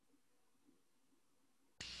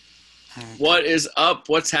What is up?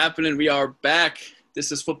 What's happening? We are back.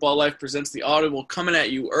 This is Football Life Presents the Audible, coming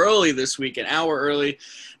at you early this week, an hour early,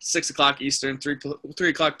 6 o'clock Eastern, 3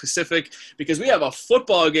 o'clock Pacific, because we have a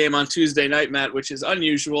football game on Tuesday night, Matt, which is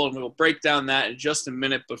unusual, and we'll break down that in just a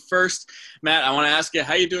minute. But first, Matt, I want to ask you,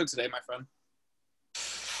 how you doing today, my friend?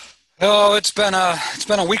 Oh, it's been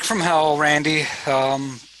a week from hell, Randy.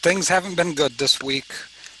 Things haven't been good this week.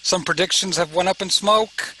 Some predictions have went up in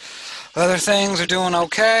smoke. Other things are doing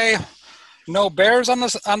okay. No Bears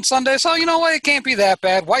on Sunday, so you know what? It can't be that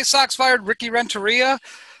bad. White Sox fired Ricky Renteria,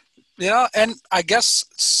 and I guess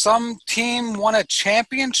some team won a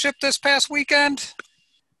championship this past weekend.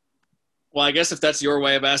 Well, I guess if that's your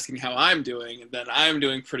way of asking how I'm doing, then I'm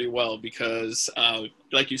doing pretty well because,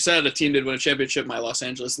 like you said, a team did win a championship, my Los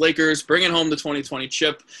Angeles Lakers, bringing home the 2020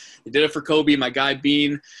 chip. They did it for Kobe, my guy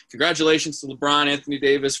Bean. Congratulations to LeBron, Anthony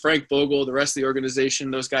Davis, Frank Vogel, the rest of the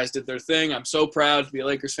organization. Those guys did their thing. I'm so proud to be a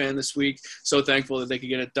Lakers fan this week. So thankful that they could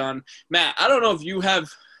get it done. Matt, I don't know if you have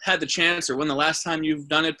had the chance or when the last time you've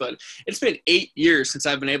done it, but it's been 8 years since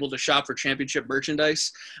I've been able to shop for championship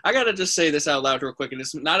merchandise. I got to just say this out loud real quick, and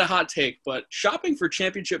it's not a hot take, but shopping for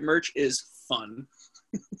championship merch is fun.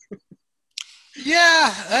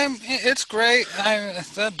 Yeah, it's great.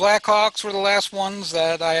 The Blackhawks were the last ones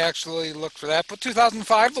that I actually looked for that. But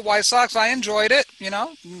 2005, the White Sox, I enjoyed it,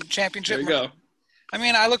 championship. There you go. I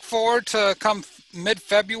mean, I look forward to come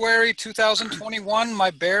mid-February 2021, my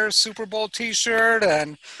Bears Super Bowl T-shirt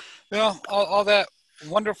and, all that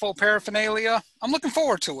wonderful paraphernalia. I'm looking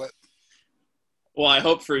forward to it. Well, I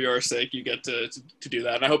hope for your sake you get to do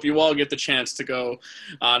that. And I hope you all get the chance to go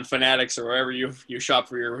on Fanatics or wherever you shop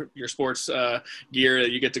for your sports gear,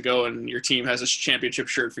 that you get to go and your team has a championship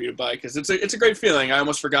shirt for you to buy, because it's a great feeling. I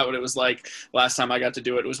almost forgot what it was like last time I got to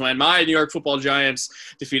do it. It was when my New York Football Giants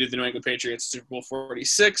defeated the New England Patriots in Super Bowl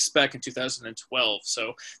 46 back in 2012.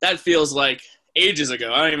 So that feels like ages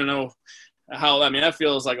ago. I don't even know that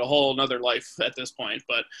feels like a whole nother life at this point.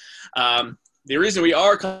 But the reason we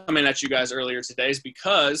are coming at you guys earlier today is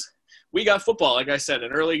because we got football. Like I said,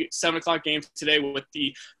 an early 7 o'clock game today with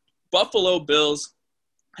the Buffalo Bills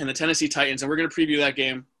and the Tennessee Titans, and we're going to preview that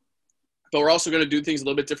game. But we're also going to do things a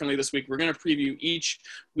little bit differently this week. We're going to preview each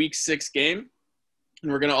Week 6 game,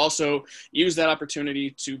 and we're going to also use that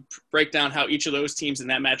opportunity to break down how each of those teams in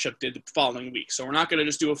that matchup did the following week. So we're not going to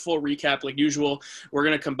just do a full recap like usual. We're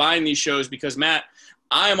going to combine these shows because, Matt,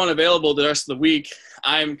 I am unavailable the rest of the week.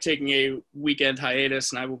 I'm taking a weekend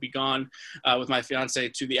hiatus, and I will be gone with my fiance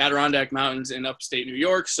to the Adirondack Mountains in upstate New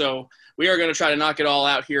York. So we are going to try to knock it all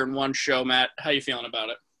out here in one show. Matt, how you feeling about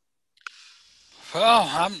it? Well,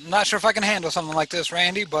 I'm not sure if I can handle something like this,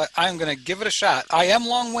 Randy, but I'm going to give it a shot. I am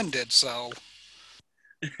long-winded, so...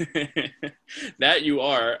 That you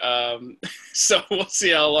are. So we'll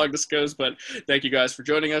see how long this goes, but thank you guys for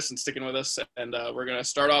joining us and sticking with us. And we're going to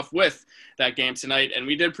start off with that game tonight. And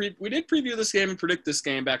we did preview this game and predict this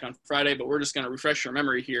game back on Friday, but we're just going to refresh your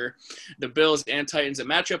memory here. The Bills and Titans, a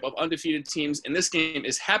matchup of undefeated teams. And this game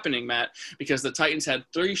is happening, Matt, because the Titans had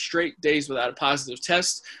 3 straight days without a positive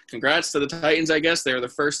test. Congrats to the Titans, I guess. They're the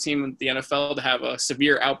first team in the NFL to have a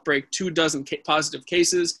severe outbreak, 24 positive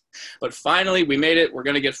cases. But finally, we made it. We're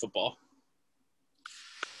going to get football.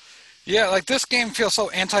 Yeah, like this game feels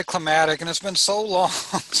so anticlimactic, and it's been so long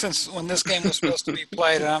since when this game was supposed to be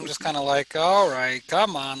played, and I'm just kind of like, all right,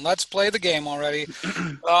 come on, let's play the game already.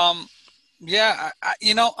 I'm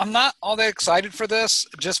not all that excited for this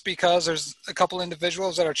just because there's a couple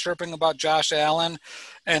individuals that are chirping about Josh Allen,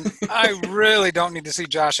 and I really don't need to see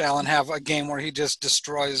Josh Allen have a game where he just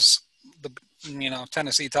destroys the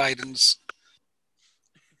Tennessee Titans.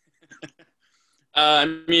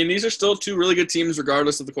 These are still 2 really good teams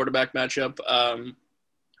regardless of the quarterback matchup.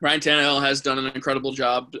 Ryan Tannehill has done an incredible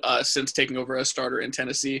job since taking over as starter in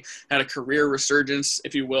Tennessee, had a career resurgence,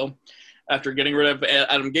 if you will. After getting rid of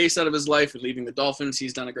Adam Gase out of his life and leaving the Dolphins,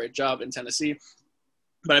 he's done a great job in Tennessee.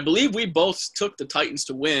 But I believe we both took the Titans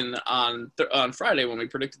to win on Friday when we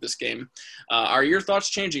predicted this game. Are your thoughts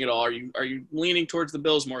changing at all? Are you leaning towards the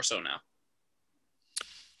Bills more so now?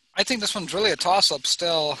 I think this one's really a toss-up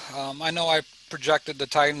still. I know I projected the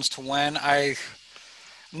Titans to win. I'm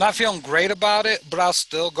not feeling great about it, but I'll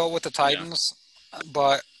still go with the Titans. Yeah.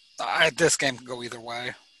 But this game can go either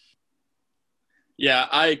way. Yeah,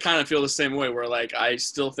 I kind of feel the same way where, I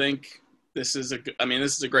still think this is a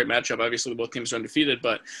great matchup. Obviously, both teams are undefeated,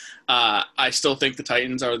 but I still think the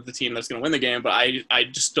Titans are the team that's going to win the game, but I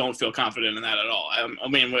just don't feel confident in that at all. Am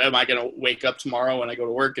I going to wake up tomorrow when I go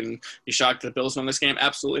to work and be shocked that the Bills win this game?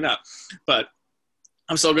 Absolutely not. But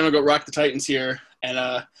I'm still going to go rock the Titans here. And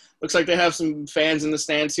looks like they have some fans in the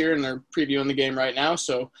stands here, and they're previewing the game right now.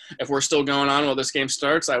 So if we're still going on while this game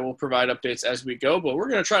starts, I will provide updates as we go. But we're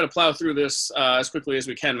going to try to plow through this as quickly as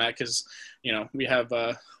we can, Matt, because, we have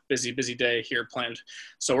a busy day here planned.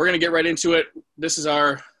 So we're going to get right into it. This is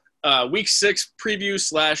our Week 6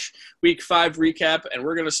 preview / Week 5 recap, and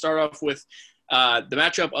we're going to start off with the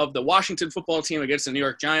matchup of the Washington football team against the New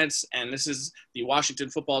York Giants, and this is the Washington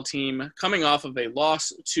football team coming off of a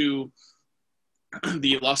loss to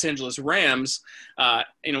the Los Angeles Rams.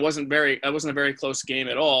 It wasn't a very close game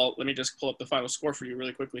at all. Let me just pull up the final score for you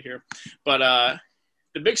really quickly here. But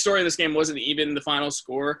the big story of this game wasn't even the final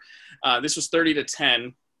score. This was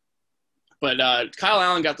 30-10. But Kyle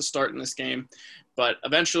Allen got the start in this game. But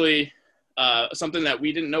eventually, something that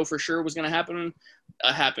we didn't know for sure was going to happen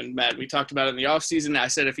happened, Matt. We talked about it in the offseason. I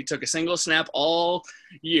said if he took a single snap all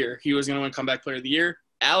year, he was going to win Comeback Player of the Year.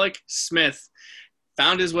 Alex Smith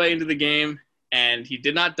found his way into the game, and he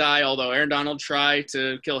did not die, although Aaron Donald tried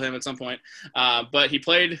to kill him at some point. But he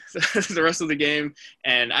played the rest of the game,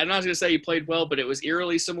 and I'm not going to say he played well, but it was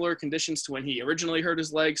eerily similar conditions to when he originally hurt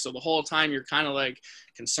his leg. So the whole time you're kind of like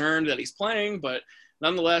concerned that he's playing, but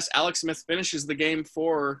nonetheless, Alex Smith finishes the game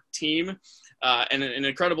for team. And an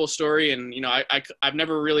incredible story. And, I've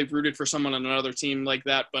never really rooted for someone on another team like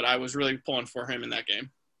that, but I was really pulling for him in that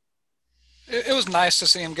game. It was nice to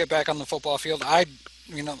see him get back on the football field. I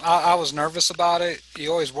was nervous about it.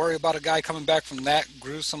 You always worry about a guy coming back from that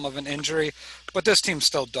gruesome of an injury, but this team's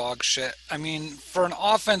still dog shit. I mean, for an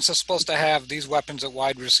offense that's supposed to have these weapons at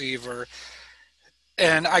wide receiver,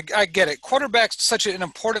 and I get it, quarterback's such an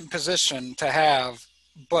important position to have,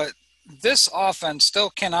 but this offense still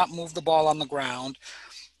cannot move the ball on the ground.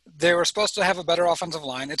 They were supposed to have a better offensive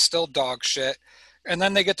line. It's still dog shit. And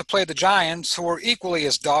then they get to play the Giants, who are equally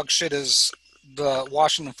as dog shit as the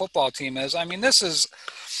Washington football team is. I mean,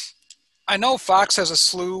 I know Fox has a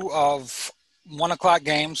slew of 1 o'clock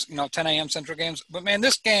games, 10 a.m. Central games. But, man,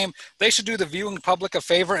 this game, they should do the viewing public a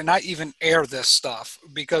favor and not even air this stuff,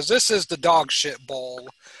 because this is the dog shit bowl.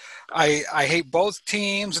 I hate both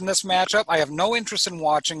teams in this matchup. I have no interest in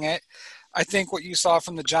watching it. I think what you saw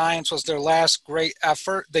from the Giants was their last great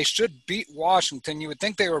effort. They should beat Washington. You would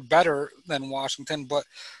think they were better than Washington, but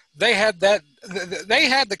they had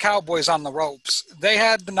the Cowboys on the ropes. They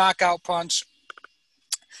had the knockout punch.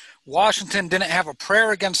 Washington didn't have a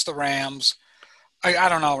prayer against the Rams. I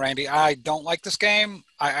don't know, Randy. I don't like this game.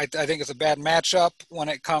 I think it's a bad matchup when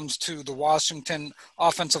it comes to the Washington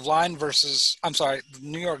offensive line the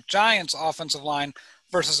New York Giants offensive line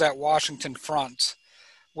versus that Washington front.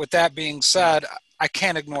 With that being said, I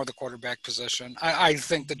can't ignore the quarterback position. I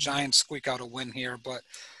think the Giants squeak out a win here, but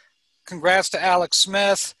congrats to Alex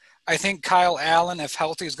Smith. I think Kyle Allen, if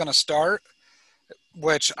healthy, is going to start,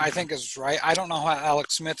 which I think is right. I don't know how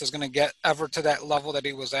Alex Smith is going to get ever to that level that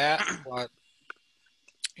he was at, but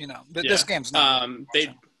this game's not.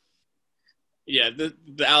 The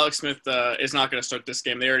Alex Smith is not going to start this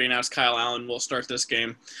game. They already announced Kyle Allen will start this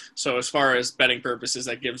game. So as far as betting purposes,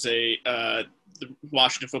 that gives the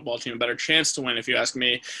Washington football team a better chance to win, if you ask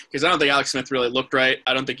me, because I don't think Alex Smith really looked right.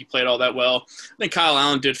 I don't think he played all that well. I think Kyle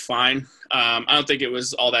Allen did fine. I don't think it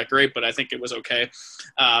was all that great, but I think it was okay.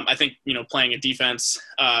 I think, playing a defense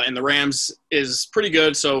in the Rams is pretty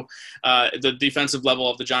good. So the defensive level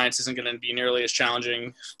of the Giants isn't going to be nearly as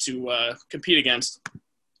challenging to compete against.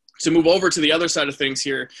 To move over to the other side of things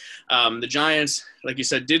here, the Giants, like you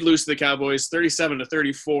said, did lose to the Cowboys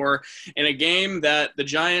 37-34 in a game that the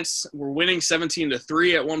Giants were winning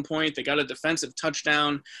 17-3 at one point. They got a defensive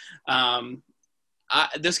touchdown.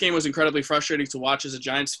 This game was incredibly frustrating to watch as a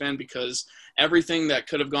Giants fan because everything that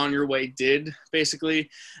could have gone your way did,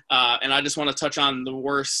 basically. And I just want to touch on the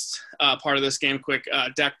worst part of this game quick.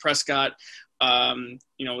 Dak Prescott,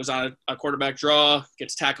 was on a quarterback draw,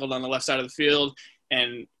 gets tackled on the left side of the field,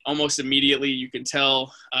 and almost immediately you can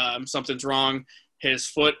tell something's wrong. His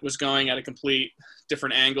foot was going at a complete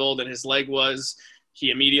different angle than his leg was. He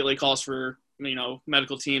immediately calls for,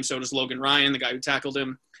 medical team. So does Logan Ryan, the guy who tackled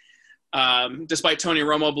him. Despite Tony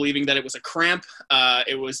Romo believing that it was a cramp,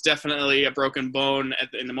 it was definitely a broken bone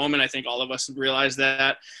in the moment. I think all of us realized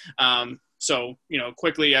that. So,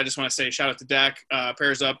 quickly, I just want to say shout out to Dak.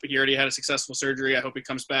 Prayers up. He already had a successful surgery. I hope he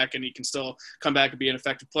comes back and he can still come back and be an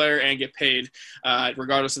effective player and get paid.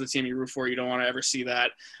 Regardless of the team you root for, you don't want to ever see that.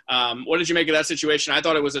 What did you make of that situation? I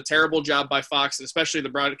thought it was a terrible job by Fox, especially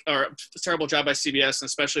terrible job by CBS, and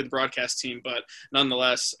especially the broadcast team. But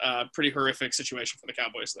nonetheless, pretty horrific situation for the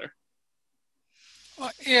Cowboys there.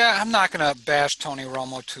 Well, yeah, I'm not going to bash Tony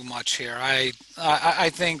Romo too much here. I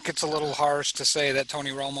think it's a little harsh to say that Tony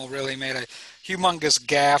Romo really made a humongous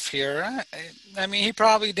gaffe here. I mean, he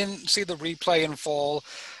probably didn't see the replay in full.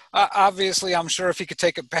 Obviously, I'm sure if he could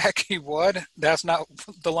take it back, he would. That's not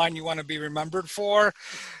the line you want to be remembered for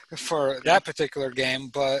Yeah. that particular game.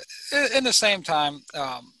 But in the same time,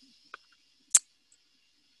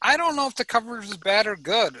 I don't know if the coverage is bad or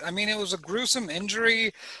good. I mean, it was a gruesome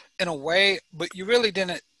injury in a way, but you really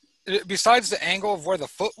didn't. Besides the angle of where the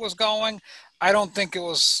foot was going, I don't think it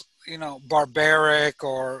was barbaric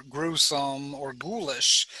or gruesome or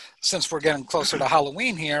ghoulish. Since we're getting closer to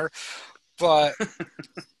Halloween here, but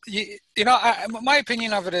my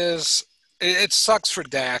opinion of it is it sucks for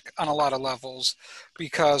Dak on a lot of levels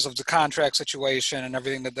because of the contract situation and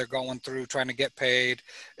everything that they're going through trying to get paid.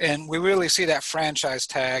 And we really see that franchise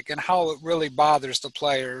tag and how it really bothers the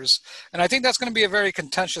players. And I think that's going to be a very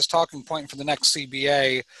contentious talking point for the next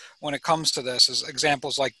CBA when it comes to this, is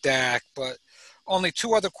examples like Dak. But only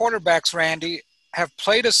two other quarterbacks, Randy, have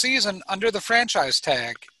played a season under the franchise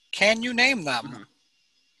tag. Can you name them? Mm-hmm.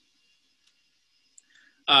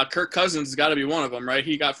 Kirk Cousins has got to be one of them, right?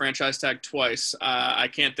 He got franchise tagged twice. I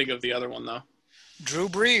can't think of the other one, though. Drew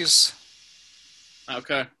Brees.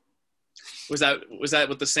 Okay. Was that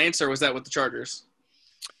with the Saints or was that with the Chargers?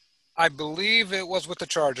 I believe it was with the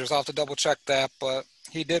Chargers. I'll have to double check that, but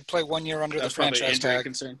he did play 1 year under the franchise tag.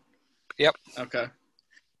 Concern. Yep. Okay.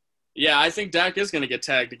 Yeah, I think Dak is going to get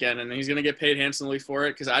tagged again, and he's going to get paid handsomely for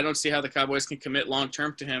it because I don't see how the Cowboys can commit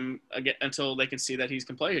long-term to him again until they can see that he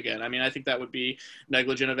can play again. I mean, I think that would be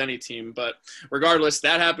negligent of any team. But regardless,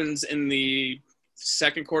 that happens in the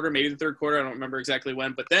second quarter, maybe the third quarter. I don't remember exactly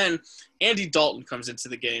when. But then Andy Dalton comes into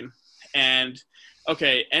the game, and –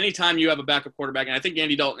 okay, anytime you have a backup quarterback, and I think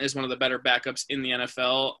Andy Dalton is one of the better backups in the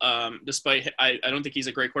NFL, despite I don't think he's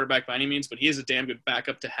a great quarterback by any means, but he is a damn good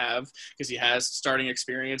backup to have because he has starting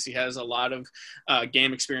experience. He has a lot of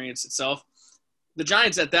game experience itself. The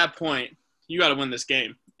Giants at that point, you got to win this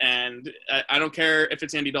game. And I don't care if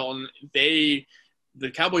it's Andy Dalton. The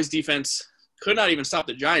Cowboys defense could not even stop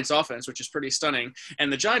the Giants offense, which is pretty stunning.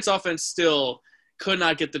 And the Giants offense still could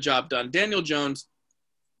not get the job done. Daniel Jones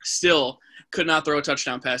still could not throw a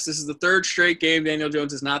touchdown pass. This is the third straight game Daniel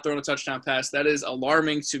Jones has not thrown a touchdown pass. That is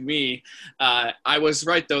alarming to me. I was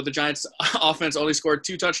right, though. The Giants' offense only scored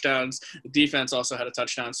 2 touchdowns. The defense also had a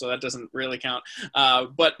touchdown, so that doesn't really count.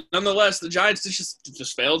 But nonetheless, the Giants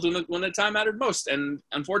just failed when the time mattered most. And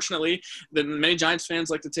unfortunately, many Giants fans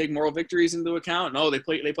like to take moral victories into account. No, they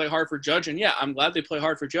play hard for Judge. And, yeah, I'm glad they play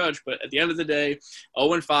hard for Judge. But at the end of the day,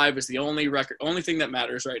 0-5 is the only thing that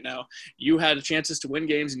matters right now. You had chances to win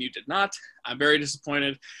games, and you did not. I'm very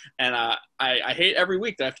disappointed, and I hate every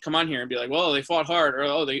week that I have to come on here and be like, well, they fought hard, or,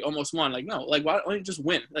 oh, they almost won. Like, no, like, why don't you just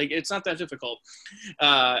win? Like, it's not that difficult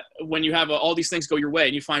when you have all these things go your way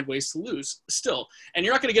and you find ways to lose still. And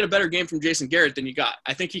you're not going to get a better game from Jason Garrett than you got.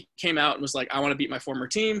 I think he came out and was like, I want to beat my former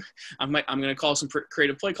team. I'm going to call some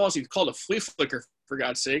creative play calls. He called a flea flicker, for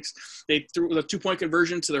God's sakes. They threw a 2-point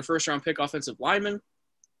conversion to their first-round pick offensive lineman.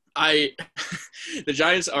 The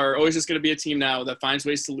Giants are always just going to be a team now that finds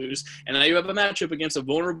ways to lose. And now you have a matchup against a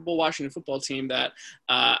vulnerable Washington football team that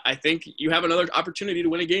I think you have another opportunity to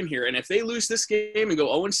win a game here. And if they lose this game and go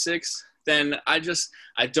 0-6, then I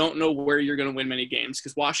don't know where you're going to win many games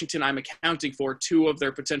because Washington, I'm accounting for 2 of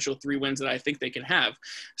their potential 3 wins that I think they can have.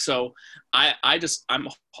 So I'm going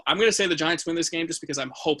to say the Giants win this game just because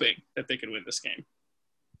I'm hoping that they can win this game.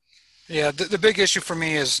 Yeah, the big issue for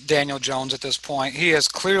me is Daniel Jones at this point. He has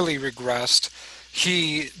clearly regressed.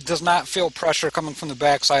 He does not feel pressure coming from the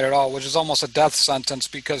backside at all, which is almost a death sentence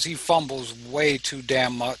because he fumbles way too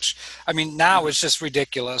damn much. I mean, now it's just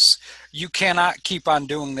ridiculous. You cannot keep on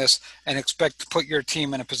doing this and expect to put your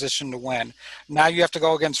team in a position to win. Now you have to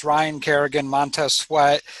go against Ryan Kerrigan, Montez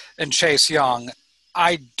Sweat, and Chase Young.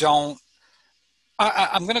 I'm going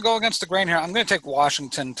to go against the grain here. I'm going to take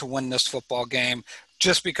Washington to win this football game,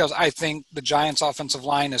 just because I think the Giants' offensive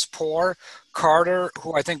line is poor. Carter,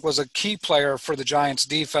 who I think was a key player for the Giants'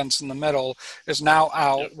 defense in the middle, is now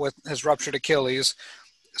out with his ruptured Achilles.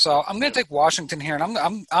 So I'm going to take Washington here,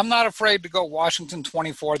 and I'm not afraid to go Washington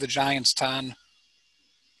 24, the Giants 10.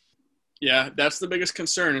 Yeah, that's the biggest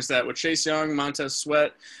concern is that with Chase Young, Montez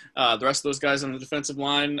Sweat, the rest of those guys on the defensive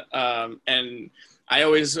line, and I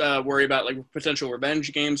always worry about like potential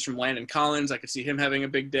revenge games from Landon Collins. I could see him having a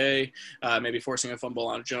big day, maybe forcing a fumble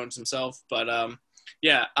on Jones himself. But,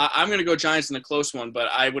 yeah, I'm going to go Giants in a close one, but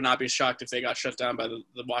I would not be shocked if they got shut down by the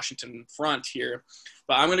Washington front here.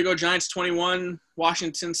 But I'm going to go Giants 21,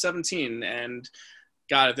 Washington 17. And,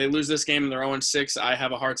 God, if they lose this game and they're 0-6, I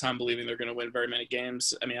have a hard time believing they're going to win very many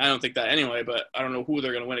games. I mean, I don't think that anyway, but I don't know who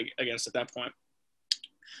they're going to win against at that point.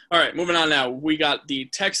 All right, moving on now. We got the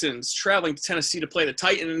Texans traveling to Tennessee to play the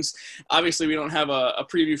Titans. Obviously, we don't have a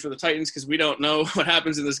preview for the Titans because we don't know what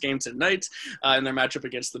happens in this game tonight in their matchup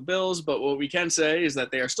against the Bills. But what we can say is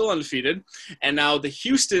that they are still undefeated. And now the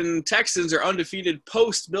Houston Texans are undefeated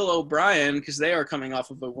post-Bill O'Brien because they are coming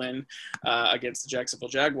off of a win against the Jacksonville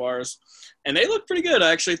Jaguars. And they look pretty good.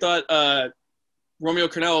 I actually thought Romeo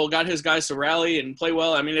Crennel got his guys to rally and play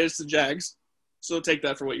well. I mean, it's the Jags, so take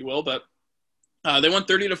that for what you will, but they won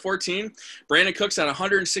 30-14. Brandon Cooks had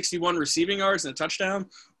 161 receiving yards and a touchdown.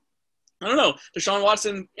 I don't know. Deshaun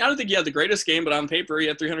Watson, I don't think he had the greatest game, but on paper he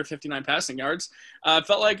had 359 passing yards. It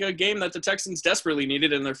felt like a game that the Texans desperately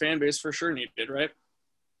needed and their fan base for sure needed, right?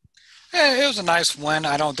 Yeah, it was a nice win.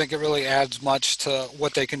 I don't think it really adds much to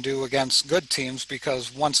what they can do against good teams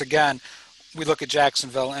because, once again, we look at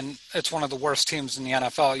Jacksonville, and it's one of the worst teams in the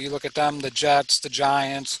NFL. You look at them, the Jets, the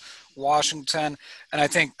Giants, Washington, and I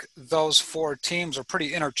think those four teams are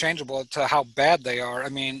pretty interchangeable to how bad they are. I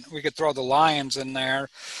mean, we could throw the Lions in there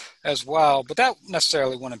as well, but that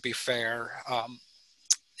necessarily wouldn't be fair.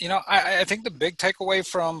 I think the big takeaway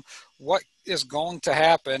from what is going to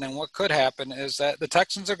happen and what could happen is that the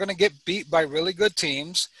Texans are going to get beat by really good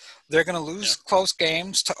teams. They're going to lose close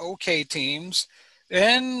games to okay teams,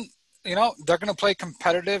 and they're going to play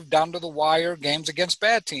competitive down to the wire games against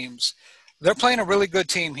bad teams. They're playing a really good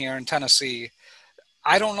team here in Tennessee.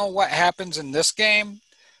 I don't know what happens in this game,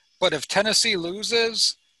 but if Tennessee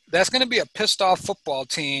loses, that's going to be a pissed off football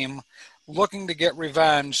team looking to get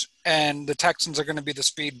revenge, and the Texans are going to be the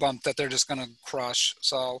speed bump that they're just going to crush.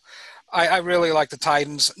 So I really like the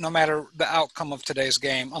Titans, no matter the outcome of today's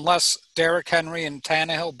game. Unless Derrick Henry and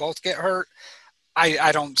Tannehill both get hurt,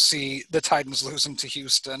 I don't see the Titans losing to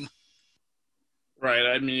Houston. Right.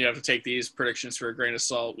 I mean, you have to take these predictions for a grain of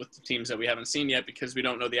salt with the teams that we haven't seen yet because we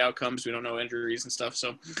don't know the outcomes. We don't know injuries and stuff.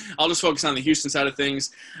 So I'll just focus on the Houston side of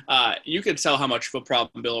things. You could tell how much of a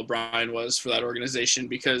problem Bill O'Brien was for that organization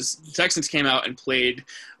because the Texans came out and played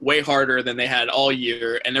way harder than they had all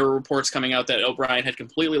year. And there were reports coming out that O'Brien had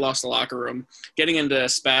completely lost the locker room, getting into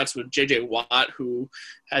spats with J.J. Watt, who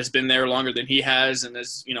has been there longer than he has and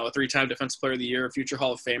is, a three-time Defensive Player of the Year, a future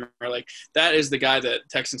Hall of Famer. Like, that is the guy that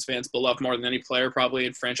Texans fans beloved more than any player probably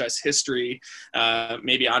in franchise history.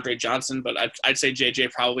 Maybe Andre Johnson, but I'd say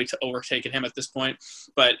JJ probably overtaken him at this point.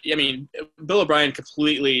 But, I mean, Bill O'Brien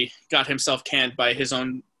completely got himself canned by his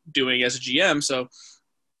own doing as a GM, so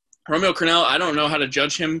Romeo Crennel, I don't know how to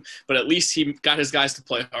judge him, but at least he got his guys to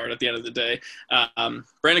play hard at the end of the day.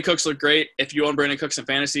 Brandon Cooks looked great. If you own Brandon Cooks in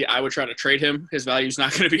fantasy, I would try to trade him. His value is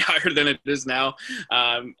not going to be higher than it is now.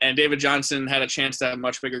 And David Johnson had a chance to have a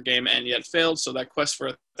much bigger game and yet failed. So that quest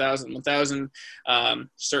for 1,000,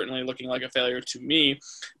 certainly looking like a failure to me.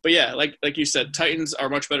 But yeah, like you said, Titans are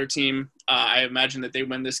a much better team. I imagine that they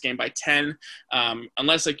win this game by 10,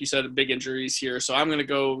 unless, like you said, big injuries here. So I'm going to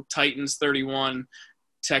go Titans 31.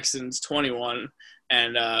 Texans 21,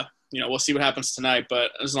 and we'll see what happens tonight,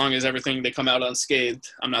 but as long as they come out unscathed,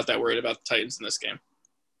 I'm not that worried about the Titans in this game.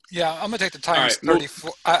 Yeah, I'm gonna take the Titans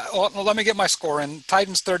 34. Let me get my score in.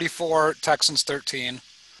 Titans 34, Texans 13.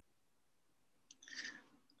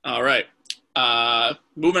 All right.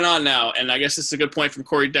 Moving on now, and I guess this is a good point from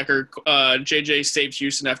Corey Decker. JJ saved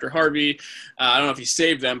Houston after Harvey. I don't know if he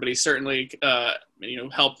saved them, but he certainly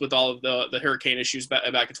helped with all of the hurricane issues back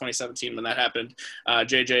in 2017 when that happened.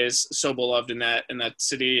 JJ is so beloved in that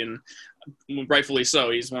city, and rightfully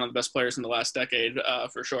so. He's one of the best players in the last decade,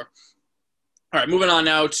 for sure. All right, moving on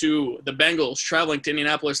now to the Bengals traveling to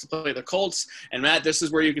Indianapolis to play the Colts. And, Matt, this is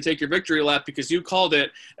where you can take your victory lap because you called it.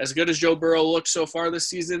 As good as Joe Burrow looked so far this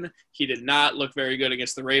season, he did not look very good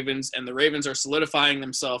against the Ravens. And the Ravens are solidifying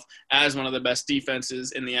themselves as one of the best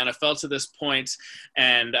defenses in the NFL to this point.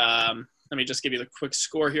 And let me just give you the quick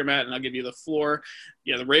score here, Matt, and I'll give you the floor.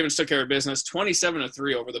 Yeah, the Ravens took care of business,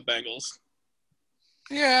 27-3 over the Bengals.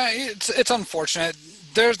 Yeah, it's unfortunate.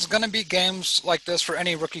 There's going to be games like this for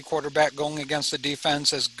any rookie quarterback going against a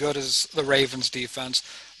defense as good as the Ravens defense.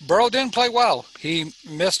 Burrow didn't play well. He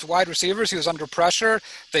missed wide receivers. He was under pressure.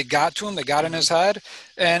 They got to him. They got in his head.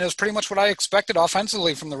 And it was pretty much what I expected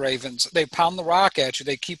offensively from the Ravens. They pound the rock at you.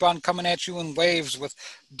 They keep on coming at you in waves with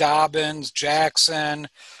Dobbins, Jackson,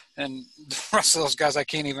 and the rest of those guys I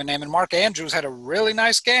can't even name. And Mark Andrews had a really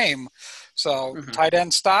nice game. So tight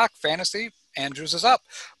end stock, fantasy, Andrews is up.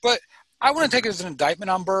 But I wouldn't take it as an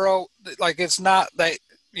indictment on Burrow. Like, it's not that,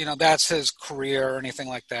 that's his career or anything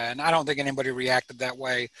like that. And I don't think anybody reacted that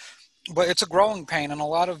way. But it's a growing pain, and a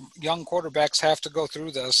lot of young quarterbacks have to go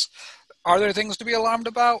through this. Are there things to be alarmed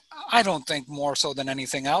about? I don't think more so than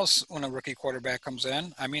anything else when a rookie quarterback comes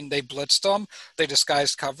in. I mean, they blitzed him, they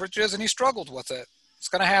disguised coverages, and he struggled with it. It's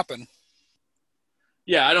going to happen.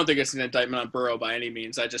 Yeah, I don't think it's an indictment on Burrow by any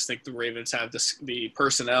means. I just think the Ravens have the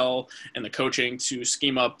personnel and the coaching to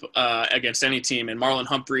scheme up against any team. And Marlon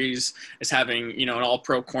Humphreys is having an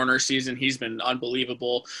All-Pro corner season. He's been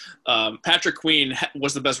unbelievable. Patrick Queen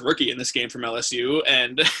was the best rookie in this game from LSU,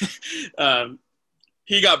 and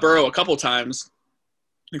he got Burrow a couple times,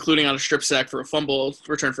 including on a strip sack for a fumble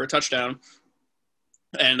return for a touchdown.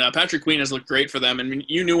 And Patrick Queen has looked great for them, and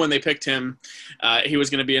you knew when they picked him, he was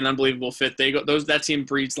going to be an unbelievable fit. That team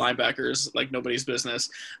breeds linebackers like nobody's business.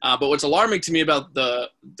 But what's alarming to me about the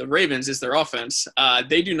Ravens is their offense.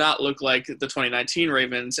 They do not look like the 2019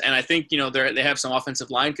 Ravens, and I think they have some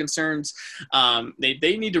offensive line concerns.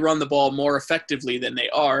 They need to run the ball more effectively than they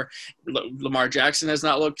are. Lamar Jackson has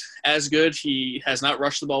not looked as good. He has not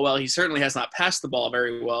rushed the ball well. He certainly has not passed the ball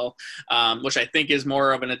very well, which I think is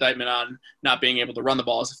more of an indictment on not being able to run the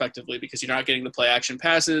ball as effectively because you're not getting the play action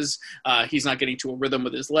passes. He's not getting to a rhythm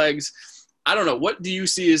with his legs. I don't know. What do you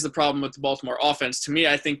see as the problem with the Baltimore offense? To me,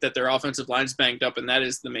 I think that their offensive line's banged up, and that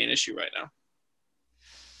is the main issue right now.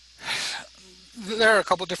 There are a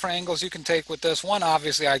couple different angles you can take with this. One,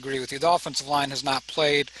 obviously, I agree with you. The offensive line has not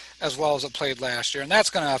played as well as it played last year, and that's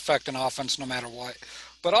going to affect an offense no matter what.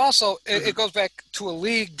 But also, it goes back to a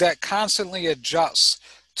league that constantly adjusts.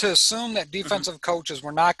 To assume that defensive coaches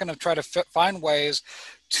were not going to try to find ways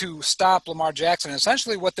to stop Lamar Jackson.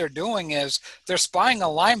 Essentially what they're doing is they're spying a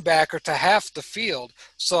linebacker to half the field.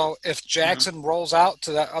 So if Jackson rolls out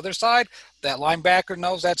to the other side, that linebacker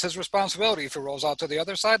knows that's his responsibility. If he rolls out to the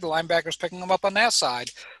other side, the linebacker's picking him up on that side.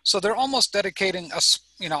 So they're almost dedicating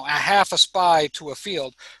a half a spy to a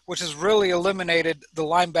field, which has really eliminated the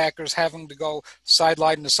linebackers having to go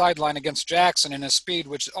sideline to sideline against Jackson in his speed,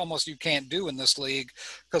 which almost you can't do in this league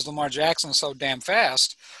because Lamar Jackson's so damn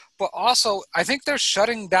fast. But also, I think they're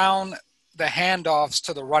shutting down the handoffs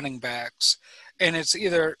to the running backs. And it's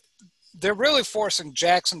either they're really forcing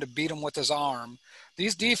Jackson to beat him with his arm.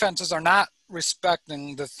 These defenses are not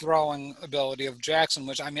respecting the throwing ability of Jackson,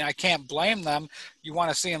 which, I can't blame them. You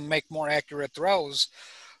want to see him make more accurate throws.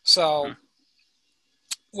 So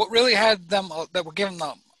what really had them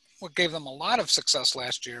what gave them a lot of success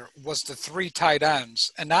last year was the 3 tight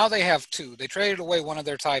ends. And now they have 2. They traded away one of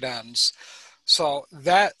their tight ends. So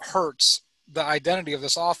that hurts the identity of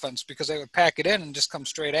this offense because they would pack it in and just come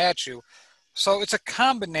straight at you. So it's a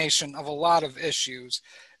combination of a lot of issues.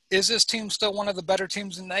 Is this team still one of the better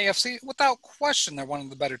teams in the AFC? Without question, they're one of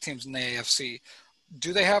the better teams in the AFC.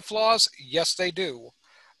 Do they have flaws? Yes, they do.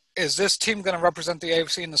 Is this team going to represent the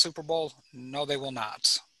AFC in the Super Bowl? No, they will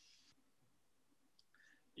not.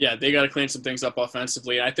 Yeah, they got to clean some things up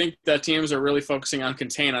offensively. I think that teams are really focusing on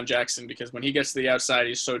contain on Jackson because when he gets to the outside,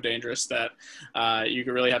 he's so dangerous that you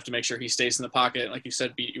really have to make sure he stays in the pocket, like you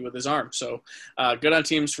said, beat you with his arm. So good on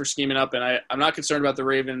teams for scheming up. And I'm not concerned about the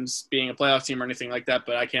Ravens being a playoff team or anything like that,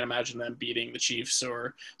 but I can't imagine them beating the Chiefs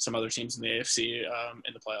or some other teams in the AFC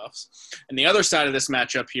in the playoffs. And the other side of this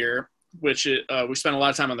matchup here, which we spent a lot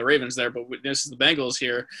of time on the Ravens there, but this is the Bengals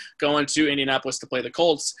here going to Indianapolis to play the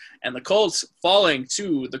Colts, and the Colts falling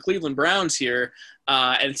to the Cleveland Browns here.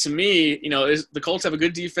 And to me, the Colts have a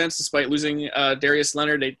good defense despite losing Darius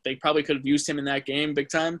Leonard. They probably could have used him in that game big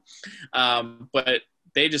time, but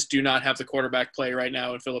they just do not have the quarterback play right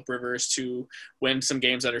now in Phillip Rivers to win some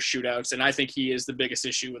games that are shootouts, and I think he is the biggest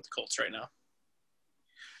issue with the Colts right now.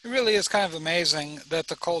 It really is kind of amazing that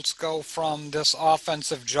the Colts go from this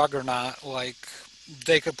offensive juggernaut, like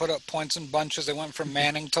they could put up points in bunches. They went from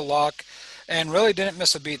Manning to Luck and really didn't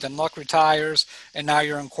miss a beat. Then Luck retires, and now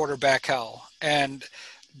you're in quarterback hell. And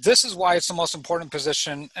this is why it's the most important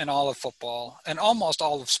position in all of football and almost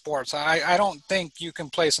all of sports. I don't think you can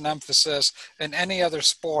place an emphasis in any other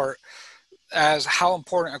sport as how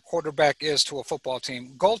important a quarterback is to a football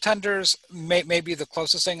team. Goaltenders may be the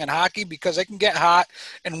closest thing in hockey because they can get hot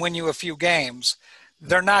and win you a few games.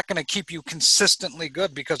 They're not going to keep you consistently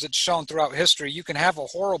good because it's shown throughout history. You can have a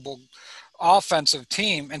horrible offensive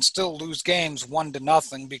team and still lose games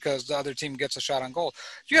 1-0 because the other team gets a shot on goal.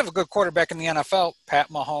 If you have a good quarterback in the NFL, Pat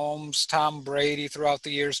Mahomes, Tom Brady throughout the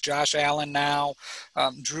years, Josh Allen now,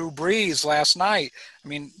 Drew Brees last night.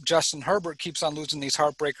 Justin Herbert keeps on losing these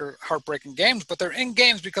heartbreaking games, but they're in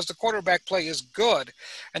games because the quarterback play is good,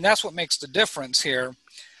 and that's what makes the difference here.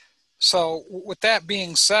 So with that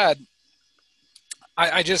being said,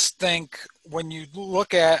 I just think when you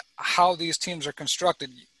look at how these teams are constructed,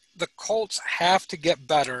 the Colts have to get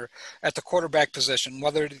better at the quarterback position.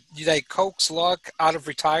 Whether they coax Luck out of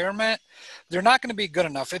retirement, they're not going to be good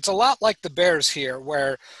enough. It's a lot like the Bears here,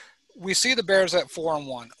 where we see the Bears at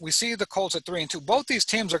 4-1. We see the Colts at 3-2. Both these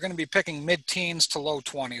teams are going to be picking mid-teens to low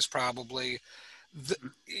 20s probably.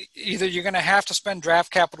 Either you're going to have to spend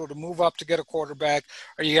draft capital to move up to get a quarterback,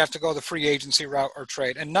 or you have to go the free agency route or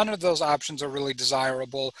trade. And none of those options are really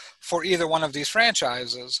desirable for either one of these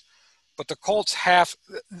franchises. But the Colts have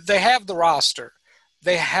the roster.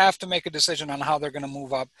 They have to make a decision on how they're going to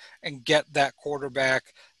move up and get that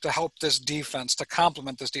quarterback to help this defense, to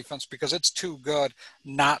complement this defense, because it's too good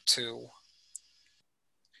not to.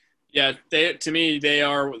 Yeah, to me, they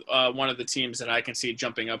are one of the teams that I can see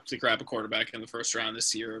jumping up to grab a quarterback in the first round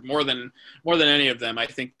this year. More than any of them, I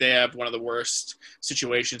think they have one of the worst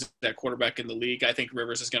situations at quarterback in the league. I think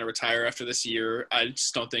Rivers is going to retire after this year. I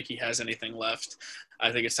just don't think he has anything left. I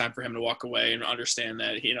think it's time for him to walk away and understand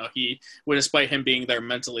that, despite him being there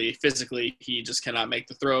mentally, physically, he just cannot make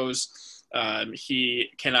the throws. He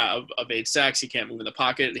cannot evade sacks. He can't move in the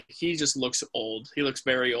pocket. He just looks old. He looks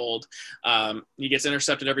very old. He gets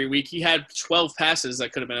intercepted every week. He had 12 passes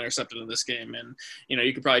that could have been intercepted in this game. And,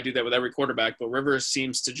 you could probably do that with every quarterback, but Rivers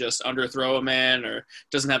seems to just underthrow a man or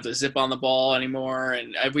doesn't have the zip on the ball anymore.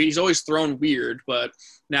 And he's always thrown weird, but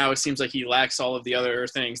now it seems like he lacks all of the other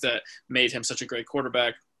things that made him such a great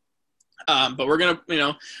quarterback. But we're going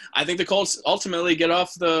to, I think the Colts ultimately get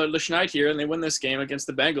off the schneid here and they win this game against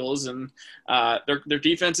the Bengals, and their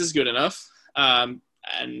defense is good enough.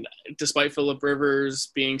 And despite Phillip Rivers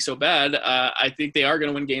being so bad, I think they are going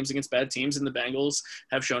to win games against bad teams, and the Bengals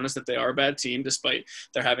have shown us that they are a bad team despite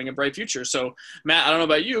they're having a bright future. So, Matt, I don't know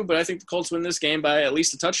about you, but I think the Colts win this game by at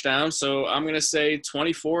least a touchdown. So I'm going to say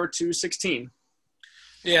 24-16.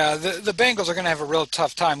 Yeah, the Bengals are going to have a real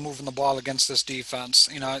tough time moving the ball against this defense.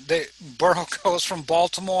 Burrow goes from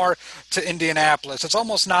Baltimore to Indianapolis. It's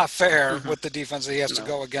almost not fair with the defense that he has to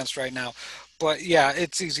go against right now. But, yeah,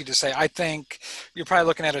 it's easy to say. I think you're probably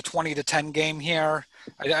looking at a 20-10 game here.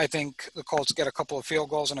 I think the Colts get a couple of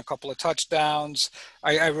field goals and a couple of touchdowns.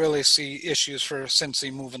 I really see issues for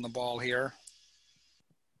Cincy moving the ball here.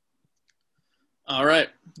 All right.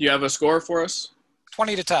 Do you have a score for us?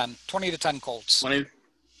 20-10. 20-10 Colts.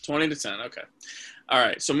 20-10, okay. All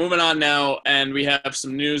right, so moving on now, and we have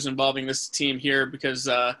some news involving this team here because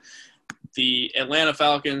the Atlanta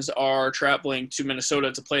Falcons are traveling to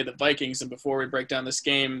Minnesota to play the Vikings, and before we break down this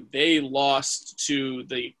game, they lost to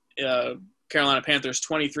the Carolina Panthers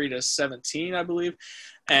 23-17, I believe,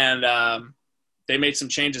 and they made some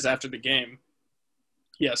changes after the game.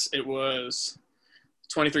 Yes, it was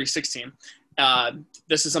 23-16.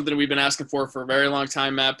 This is something we've been asking for a very long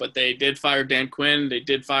time, Matt, but they did fire Dan Quinn. They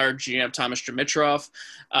did fire GM Thomas Dimitroff.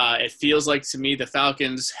 It feels like to me the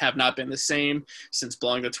Falcons have not been the same since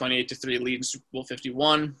blowing the 28-3 lead in Super Bowl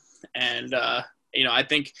 51. And, I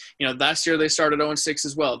think, last year they started 0-6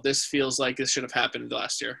 as well. This feels like this should have happened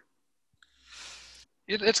last year.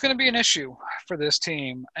 It's going to be an issue for this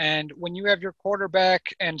team. And when you have your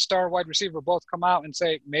quarterback and star wide receiver both come out and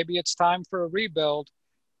say, maybe it's time for a rebuild,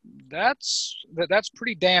 that's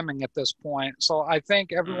pretty damning at this point. So I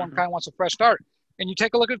think everyone kind of wants a fresh start. And you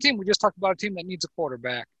take a look at the team. We just talked about a team that needs a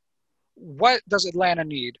quarterback. What does Atlanta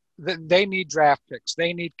need? They need draft picks.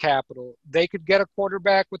 They need capital. They could get a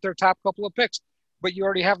quarterback with their top couple of picks, but you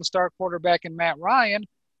already have a star quarterback in Matt Ryan.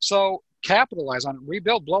 So capitalize on it.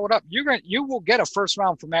 Rebuild, blow it up. You will get a first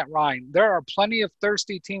round for Matt Ryan. There are plenty of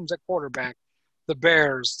thirsty teams at quarterback. The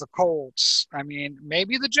Bears, the Colts,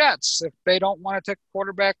 maybe the Jets if they don't want to take a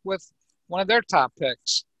quarterback with one of their top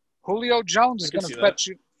picks. Julio Jones is going to fetch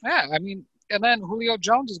you. Yeah, and then Julio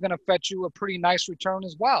Jones is going to fetch you a pretty nice return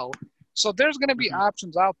as well. So there's going to be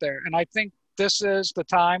options out there. And I think this is the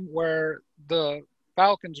time where the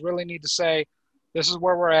Falcons really need to say, this is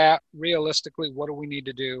where we're at. Realistically, what do we need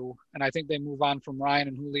to do? And I think they move on from Ryan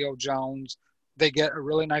and Julio Jones. They get a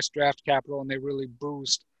really nice draft capital, and they really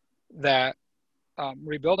boost that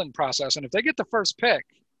rebuilding process. And if they get the first pick,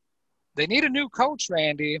 they need a new coach,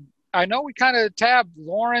 Randy. I know we kind of tabbed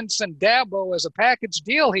Lawrence and Dabo as a package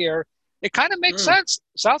deal here. It kind of makes sense.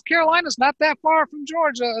 South Carolina's not that far from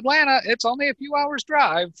Georgia. Atlanta, it's only a few hours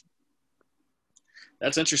drive.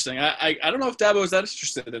 That's interesting. I don't know if Dabo is that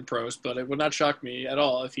interested in pros, but it would not shock me at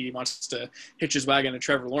all if he wants to hitch his wagon to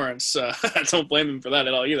Trevor Lawrence. I don't blame him for that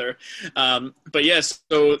at all either. But yes,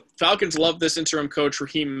 so Falcons love this interim coach,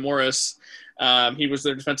 Raheem Morris. He was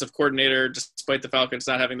their defensive coordinator, despite the Falcons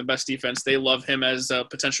not having the best defense. They love him as a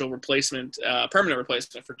potential replacement, permanent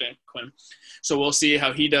replacement for Dan Quinn. So we'll see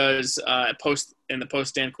how he does in the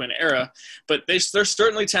post-Dan Quinn era. But they're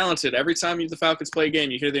certainly talented. Every time the Falcons play a game,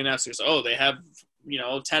 you hear the announcers, they have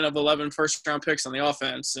 10 of 11 first-round picks on the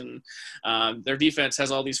offense, and their defense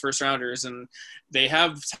has all these first-rounders, and they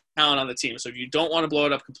have talent on the team. So if you don't want to blow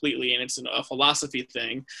it up completely and it's a philosophy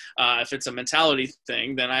thing, if it's a mentality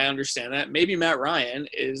thing, then I understand that. Maybe Matt Ryan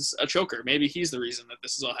is a choker. Maybe he's the reason that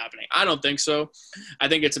this is all happening. I don't think so. I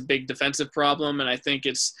think it's a big defensive problem, and I think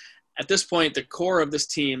it's – at this point, the core of this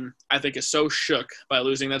team, I think, is so shook by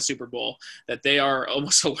losing that Super Bowl that they are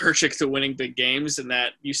almost allergic to winning big games, and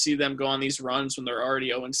that you see them go on these runs when they're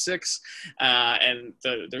already 0-6, and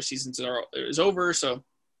their season is over. So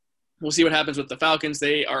we'll see what happens with the Falcons.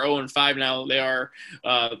 They are 0-5 now. They are,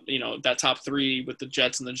 that top three with the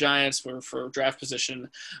Jets and the Giants for draft position.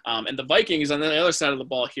 And the Vikings on the other side of the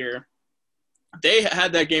ball here, they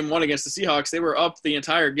had that game won against the Seahawks. They were up the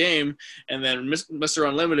entire game, and then Mr.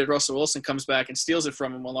 Unlimited, Russell Wilson, comes back and steals it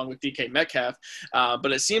from him along with DK Metcalf.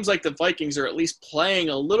 But it seems like the Vikings are at least playing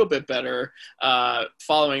a little bit better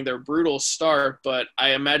following their brutal start, but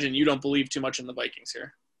I imagine you don't believe too much in the Vikings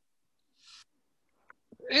here.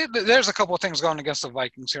 There's a couple of things going against the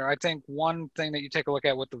Vikings here. I think one thing that you take a look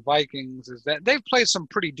at with the Vikings is that they've played some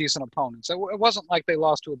pretty decent opponents. It wasn't like they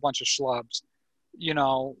lost to a bunch of schlubs.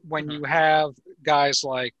 When you have guys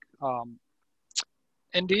like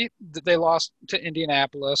Indy, they lost to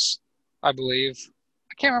Indianapolis, I believe.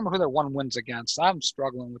 I can't remember who their one wins against. I'm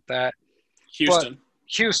struggling with that. Houston.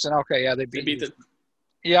 Houston, okay, yeah, they beat them.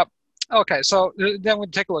 Yep. Okay, so then we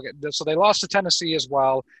take a look at this. So they lost to Tennessee as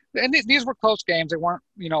well. And these were close games. They weren't,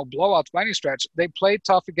 blowouts by any stretch. They played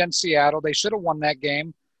tough against Seattle. They should have won that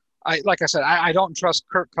game. Like I said, I don't trust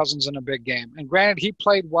Kirk Cousins in a big game. And granted, he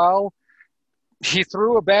played well. He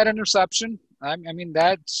threw a bad interception. I mean,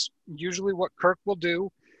 that's usually what Kirk will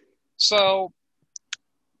do. So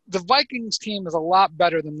the Vikings team is a lot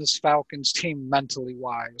better than this Falcons team mentally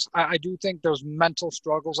wise. I do think there's mental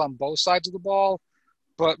struggles on both sides of the ball,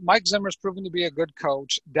 but Mike Zimmer's proven to be a good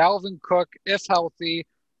coach. Dalvin Cook, if healthy,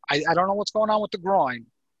 I don't know what's going on with the groin.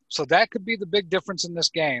 So that could be the big difference in this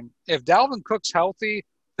game. If Dalvin Cook's healthy,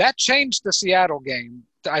 that changed the Seattle game,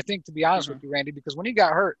 I think, to be honest with you, Randy, because when he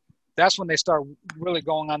got hurt, that's when they start really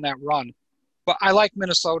going on that run. But I like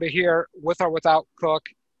Minnesota here, with or without Cook.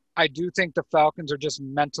 I do think the Falcons are just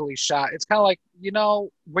mentally shot. It's kind of like,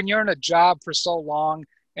 when you're in a job for so long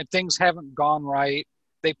and things haven't gone right,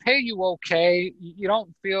 they pay you okay. You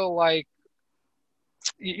don't feel like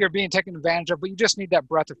you're being taken advantage of, but you just need that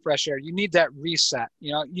breath of fresh air. You need that reset.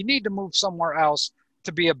 You need to move somewhere else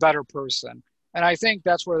to be a better person. And I think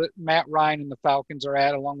that's where Matt Ryan and the Falcons are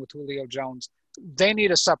at, along with Julio Jones. They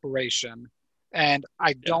need a separation, and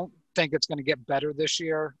I don't think it's going to get better this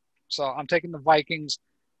year. So I'm taking the Vikings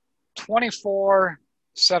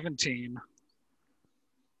 24-17.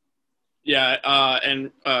 Yeah,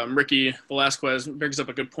 and Ricky Velasquez brings up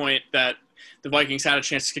a good point that the Vikings had a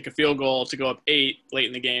chance to kick a field goal to go up 8 late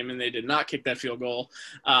in the game, and they did not kick that field goal.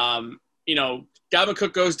 Dalvin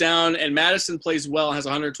Cook goes down, and Madison plays well and has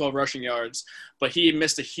 112 rushing yards, but he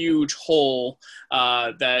missed a huge hole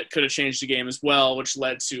that could have changed the game as well, which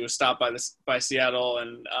led to a stop by Seattle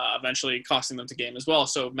and eventually costing them the game as well.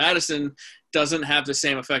 So Madison doesn't have the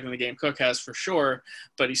same effect in the game Cook has for sure,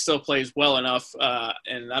 but he still plays well enough,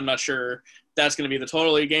 and I'm not sure that's going to be the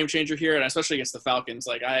totally game changer here, and especially against the Falcons.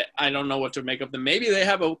 Like, I don't know what to make of them. Maybe they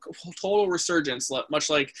have a total resurgence, much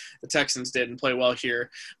like the Texans did, and play well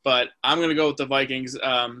here. But I'm going to go with the Vikings.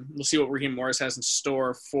 We'll see what Raheem Morris has in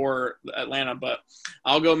store for Atlanta, but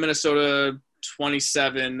I'll go Minnesota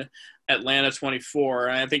 27, Atlanta 24.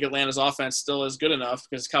 And I think Atlanta's offense still is good enough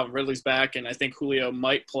because Calvin Ridley's back, and I think Julio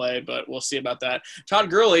might play, but we'll see about that. Todd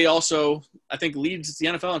Gurley also, I think, leads the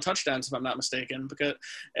NFL in touchdowns, if I'm not mistaken, because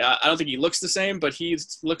I don't think he looks the same, but he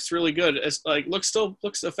looks really good. Still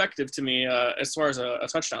looks effective to me as far as a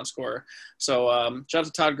touchdown scorer. So shout out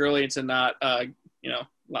to Todd Gurley to not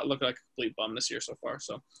look like a complete bum this year so far.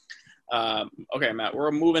 So, okay, Matt,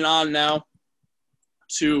 we're moving on now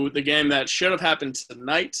to the game that should have happened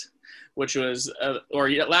tonight, which was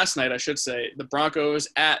last night, I should say, the Broncos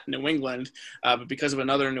at New England. But because of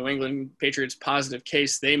another New England Patriots positive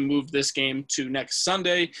case, they moved this game to next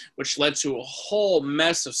Sunday, which led to a whole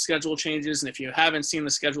mess of schedule changes. And if you haven't seen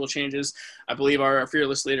the schedule changes, I believe our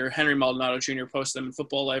fearless leader, Henry Maldonado Jr., posted them in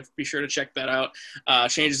Football Life. Be sure to check that out.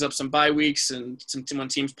 Changes up some bye weeks and when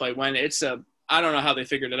teams play when. I don't know how they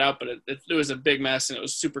figured it out, but it was a big mess, and it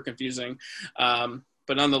was super confusing.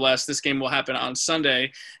 But nonetheless, this game will happen on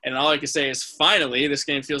Sunday. And all I can say is finally, this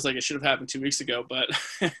game feels like it should have happened 2 weeks ago, but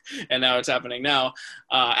and now it's happening now.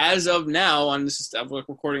 As of now, I'm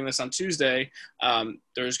recording this on Tuesday,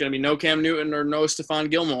 there's going to be no Cam Newton or no Stephon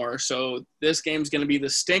Gilmore. So this game's going to be the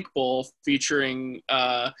Stink Bowl featuring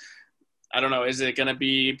I don't know. Is it going to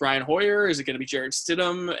be Brian Hoyer? Is it going to be Jared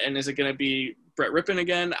Stidham? And is it going to be Brett Rippon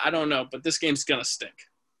again? I don't know, but this game's going to stink.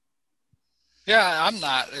 Yeah, I'm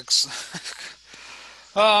not.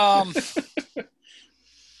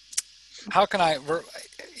 How can I?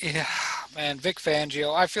 Yeah, man, Vic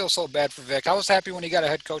Fangio. I feel so bad for Vic. I was happy when he got a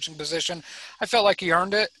head coaching position. I felt like he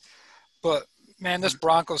earned it, but man, this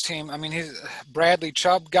Broncos team. I mean, Bradley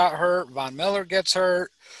Chubb got hurt. Von Miller gets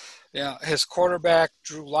hurt. Yeah, his quarterback,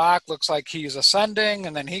 Drew Lock, looks like he's ascending,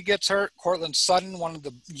 and then he gets hurt. Cortland Sutton, one of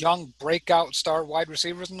the young breakout star wide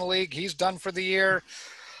receivers in the league, he's done for the year.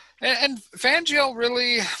 And Fangio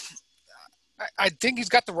really, I think he's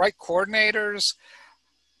got the right coordinators.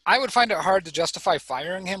 I would find it hard to justify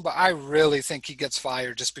firing him, but I really think he gets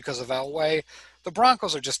fired just because of Elway. The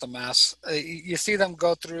Broncos are just a mess. You see them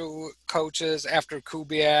go through coaches after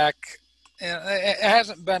Kubiak. It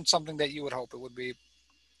hasn't been something that you would hope it would be.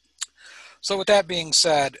 So with that being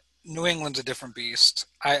said, New England's a different beast.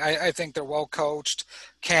 I think they're well coached.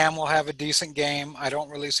 Cam will have a decent game. I don't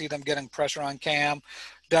really see them getting pressure on Cam.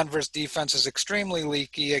 Denver's defense is extremely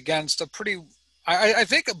leaky against a pretty, I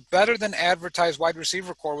think, a better than advertised wide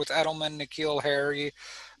receiver core with Edelman, N'Keal Harry,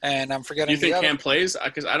 and I'm forgetting. You think Cam plays?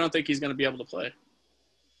 Because I don't think he's going to be able to play.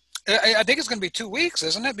 I think it's going to be 2 weeks,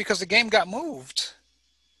 isn't it? Because the game got moved.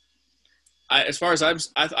 As far as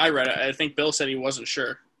I read it, I think Bill said he wasn't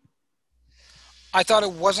sure. I thought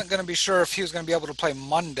it wasn't going to be sure if he was going to be able to play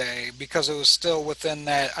Monday because it was still within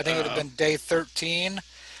that. I think it would have been day 13.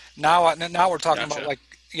 Now we're talking about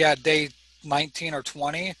day 19 or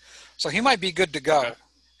 20. So he might be good to go. Okay.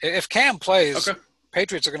 If Cam plays,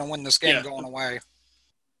 Patriots are going to win this game going away.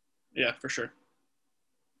 Yeah, for sure.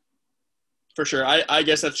 For sure. I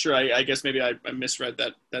guess that's true. I guess maybe I misread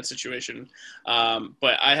that situation.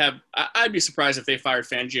 But I'd be surprised if they fired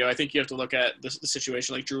Fangio. I think you have to look at the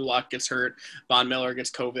situation like Drew Lock gets hurt, Von Miller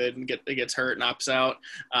gets COVID and gets hurt and opts out.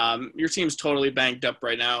 Your team's totally banged up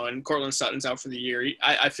right now, and Cortland Sutton's out for the year.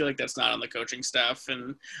 I feel like that's not on the coaching staff,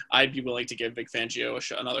 and I'd be willing to give Vic Fangio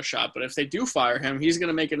another shot. But if they do fire him, he's going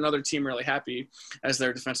to make another team really happy as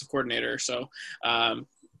their defensive coordinator. So,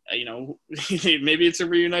 maybe it's a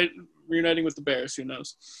reuniting with the Bears, who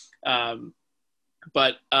knows?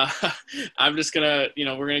 But I'm just gonna,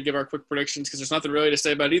 we're gonna give our quick predictions because there's nothing really to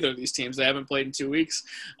say about either of these teams. They haven't played in 2 weeks.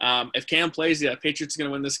 If Cam plays, Patriots are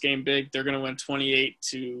gonna win this game big. They're gonna win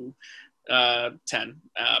 28-10.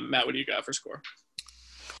 Matt, what do you got for score?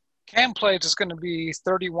 Cam plays is going to be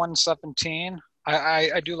 31-17.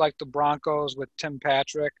 I do like the Broncos with Tim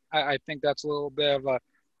Patrick. I think that's a little bit of a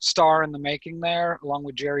star in the making there, along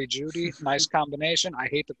with Jerry Jeudy. Nice combination. I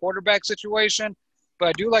hate the quarterback situation, but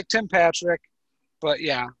I do like Tim Patrick. But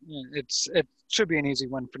yeah, it should be an easy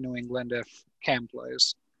win for New England if Cam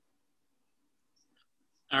plays.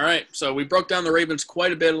 All right, so we broke down the Ravens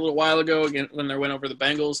quite a bit a little while ago again when they went over the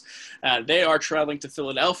Bengals. They are traveling to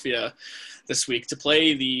Philadelphia this week to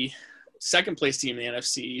play the second-place team in the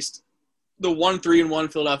NFC East, the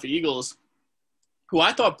 1-3-1 Philadelphia Eagles, who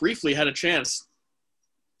I thought briefly had a chance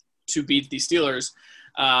to beat the Steelers.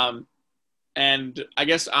 And I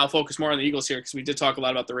guess I'll focus more on the Eagles here because we did talk a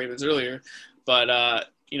lot about the Ravens earlier. But,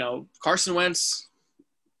 Carson Wentz,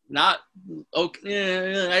 not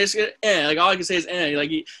okay. All I can say is Like,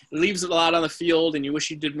 he leaves a lot on the field, and you wish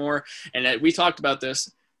he did more. And we talked about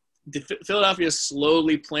this. Philadelphia is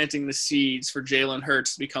slowly planting the seeds for Jalen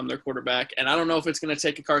Hurts to become their quarterback. And I don't know if it's going to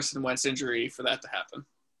take a Carson Wentz injury for that to happen.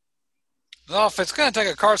 Well, if it's going to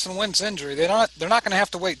take a Carson Wentz injury, they're not going to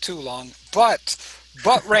have to wait too long. But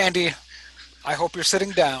Randy, I hope you're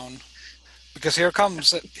sitting down because here it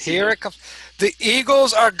comes. The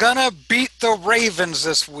Eagles are going to beat the Ravens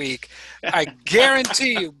this week. I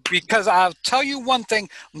guarantee you, because I'll tell you one thing,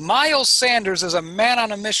 Miles Sanders is a man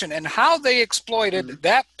on a mission, and how they exploited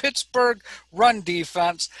that Pittsburgh run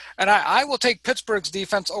defense, and I will take Pittsburgh's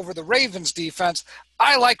defense over the Ravens' defense.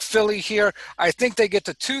 I like Philly here. I think they get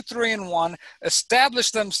to 2-3-1,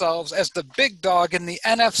 establish themselves as the big dog in the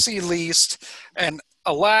NFC least, and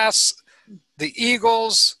alas, the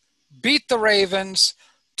Eagles beat the Ravens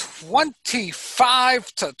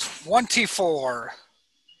 25-24.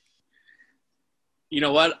 You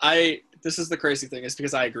know what? This is the crazy thing, is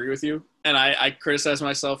because I agree with you, and I criticize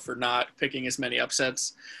myself for not picking as many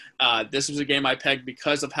upsets. This was a game I pegged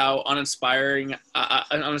because of how uninspired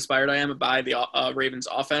I am by the Ravens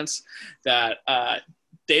offense, that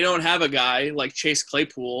they don't have a guy like Chase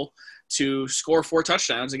Claypool to score 4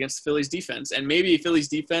 touchdowns against Philly's defense. And maybe Philly's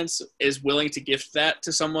defense is willing to gift that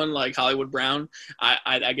to someone like Hollywood Brown.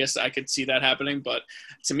 I guess I could see that happening. But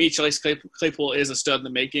to me, Chase Claypool is a stud in the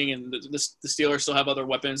making, and the Steelers still have other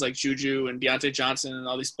weapons like Juju and Deontay Johnson and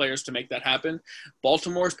all these players to make that happen.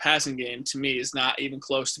 Baltimore's passing game, to me, is not even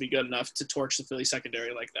close to be good enough to torch the Philly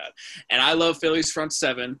secondary like that. And I love Philly's front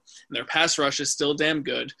seven, and their pass rush is still damn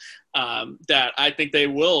good. That I think they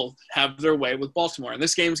will have their way with Baltimore. And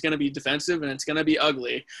this game is going to be defensive, and it's going to be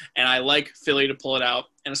ugly. And I like Philly to pull it out.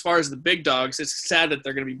 And as far as the big dogs, it's sad that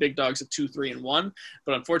they're going to be big dogs at 2-3-1.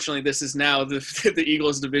 But unfortunately, this is now the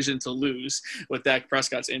Eagles' division to lose with Dak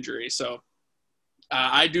Prescott's injury. So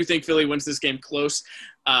I do think Philly wins this game close.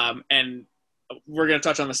 And we're going to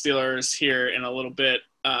touch on the Steelers here in a little bit.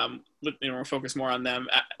 We'll focus more on them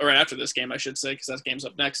right after this game, I should say, because that game's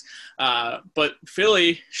up next. But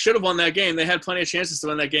Philly should have won that game. They had plenty of chances to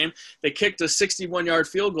win that game. They kicked a 61-yard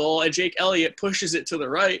field goal, and Jake Elliott pushes it to the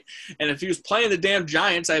right. And if he was playing the damn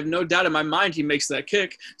Giants, I have no doubt in my mind he makes that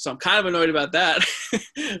kick. So I'm kind of annoyed about that.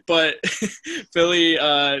 But Philly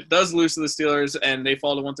does lose to the Steelers, and they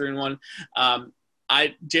fall to 1-3-1.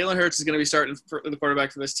 Jalen Hurts is going to be starting for the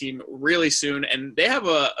quarterback for this team really soon, and they have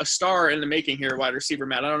a star in the making here, wide receiver,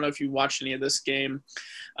 Matt. I don't know if you watched any of this game,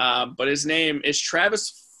 but his name is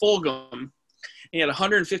Travis Fulgham. He had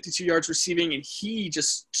 152 yards receiving, and he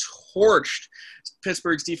just torched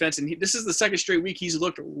Pittsburgh's defense. And this is the second straight week he's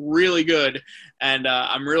looked really good, and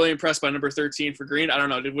I'm really impressed by number 13 for Green. I don't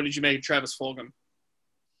know. What did you make of Travis Fulgham?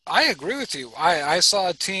 I agree with you. I saw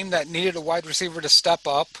a team that needed a wide receiver to step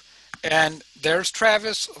up. And there's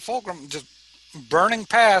Travis Fulgham just burning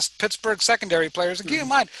past Pittsburgh secondary players. And keep in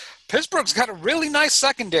mind, Pittsburgh's got a really nice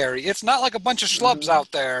secondary. It's not like a bunch of schlubs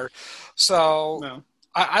out there. So no.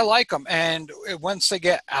 I like them. And once they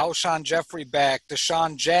get Alshon Jeffrey back,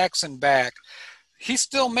 Deshaun Jackson back, he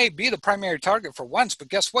still may be the primary target for Wentz. But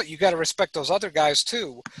guess what? You got to respect those other guys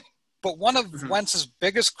too. But one of Wentz's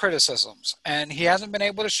biggest criticisms, and he hasn't been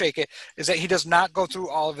able to shake it, is that he does not go through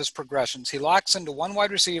all of his progressions. He locks into one wide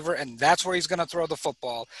receiver, and that's where he's going to throw the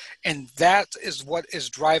football. And that is what is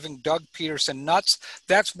driving Doug Peterson nuts.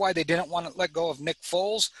 That's why they didn't want to let go of Nick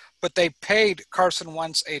Foles, but they paid Carson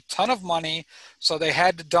Wentz a ton of money, so they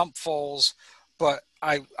had to dump Foles. But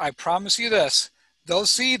I promise you this, those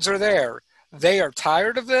seeds are there. They are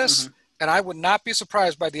tired of this. And I would not be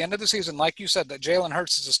surprised by the end of the season, like you said, that Jalen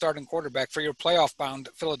Hurts is the starting quarterback for your playoff-bound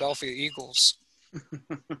Philadelphia Eagles.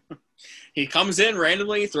 He comes in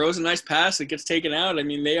randomly, throws a nice pass, it gets taken out. I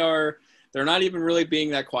mean, they're not even really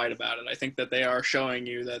being that quiet about it. I think that they are showing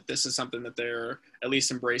you that this is something that they're at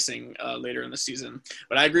least embracing later in the season.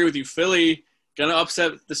 But I agree with you. Philly going to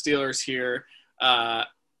upset the Steelers here.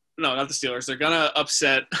 No, not the Steelers. They're going to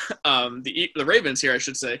upset the Ravens here, I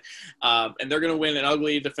should say. And they're going to win an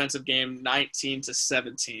ugly defensive game,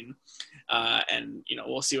 19-17. And,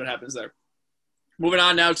 we'll see what happens there. Moving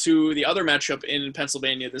on now to the other matchup in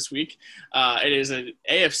Pennsylvania this week. It is an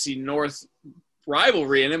AFC North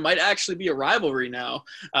rivalry, and it might actually be a rivalry now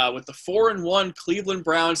with the 4-1 Cleveland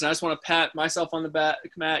Browns. And I just want to pat myself on the back.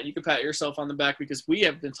 Matt, you can pat yourself on the back because we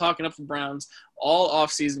have been talking up the Browns all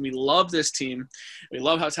offseason. We love this team. We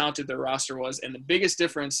love how talented their roster was. And the biggest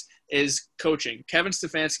difference is coaching. Kevin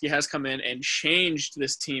Stefanski has come in and changed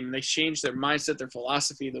this team. They changed their mindset, their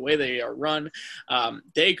philosophy, the way they are run.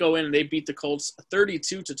 They go in and they beat the Colts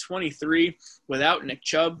 32-23 without Nick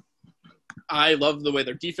Chubb. I love the way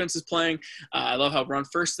their defense is playing. I love how run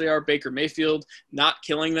first they are. Baker Mayfield not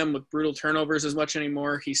killing them with brutal turnovers as much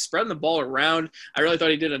anymore. He's spreading the ball around. I really thought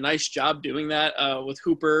he did a nice job doing that with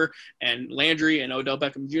Hooper and Landry and Odell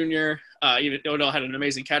Beckham Jr. Even Odell had an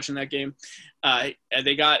amazing catch in that game. And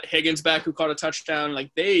they got Higgins back who caught a touchdown.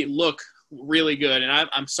 Like, they look really good, and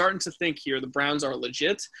I'm starting to think here the Browns are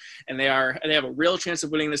legit, and they have a real chance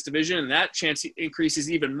of winning this division, and that chance increases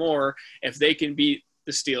even more if they can beat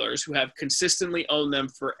the Steelers, who have consistently owned them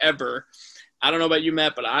forever. I don't know about you,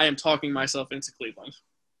 Matt, but I am talking myself into Cleveland.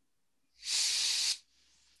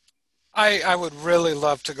 I would really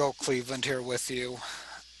love to go Cleveland here with you.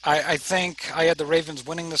 I think I had the Ravens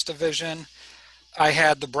winning this division. I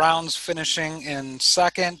had the Browns finishing in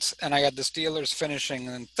second, and I had the Steelers finishing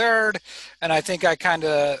in third. And I think I kind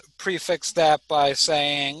of prefixed that by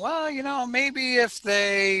saying, well, maybe if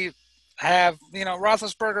they have,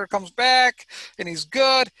 Roethlisberger comes back and he's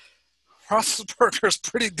good. Roethlisberger's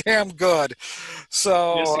pretty damn good.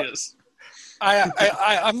 So yes, he is.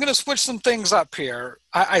 I'm going to switch some things up here.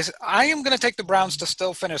 I am going to take the Browns to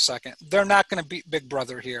still finish second. They're not going to beat Big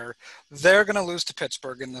Brother here. They're going to lose to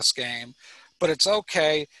Pittsburgh in this game, but it's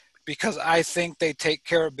okay because I think they take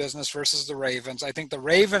care of business versus the Ravens. I think the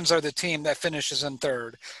Ravens are the team that finishes in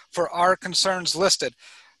third for our concerns listed,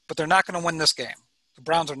 but they're not going to win this game. The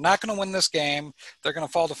Browns are not going to win this game. They're going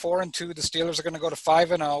to fall to 4-2. The Steelers are going to go to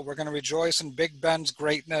 5-0. We're going to rejoice in Big Ben's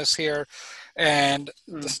greatness here. And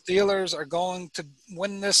the Steelers are going to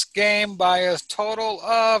win this game by a total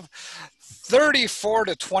of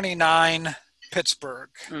 34-29 Pittsburgh.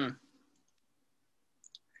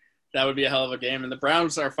 That would be a hell of a game. And the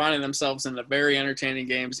Browns are finding themselves in the very entertaining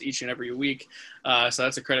games each and every week. So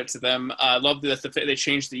that's a credit to them. I love that they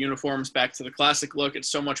changed the uniforms back to the classic look. It's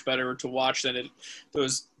so much better to watch than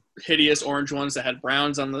those hideous orange ones that had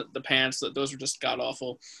browns on the pants. Those were just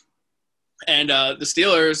god-awful. And the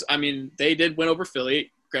Steelers, I mean, they did win over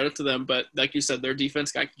Philly. Credit to them, but like you said, their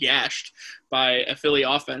defense got gashed by a Philly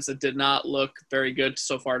offense that did not look very good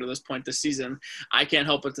so far to this point this season. I can't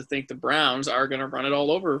help but to think the Browns are going to run it all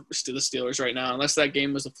over to the Steelers right now, unless that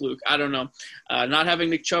game was a fluke. I don't know. Not having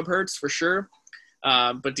Nick Chubb hurts for sure,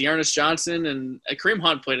 but Dearness Johnson and Kareem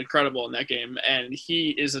Hunt played incredible in that game, and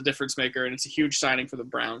he is a difference maker, and it's a huge signing for the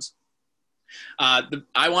Browns.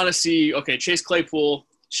 I want to see, Chase Claypool.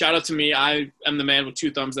 Shout out to me. I am the man with two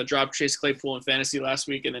thumbs that dropped Chase Claypool in fantasy last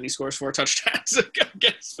week, and then he scores 4 touchdowns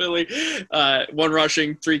against Philly. 1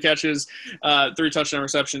 rushing, 3 catches, 3 touchdown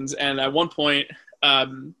receptions. And at one point,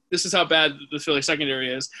 this is how bad the Philly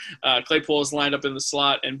secondary is. Claypool is lined up in the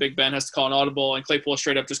slot, and Big Ben has to call an audible, and Claypool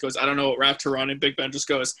straight up just goes, I don't know what route to run, and Big Ben just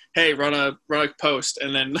goes, hey, run a post.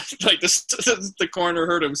 And then the corner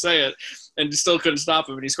heard him say it, and still couldn't stop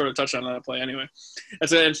him, and he scored a touchdown on that play anyway.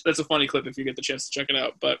 That's a funny clip if you get the chance to check it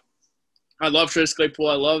out. But I love Chase Claypool.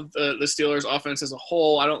 I love the Steelers' offense as a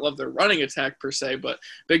whole. I don't love their running attack per se, but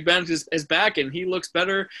Big Ben is back, and he looks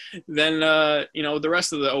better than the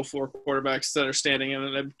rest of the 04 quarterbacks that are standing.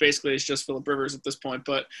 And basically, it's just Phillip Rivers at this point.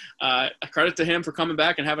 But a credit to him for coming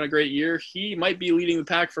back and having a great year. He might be leading the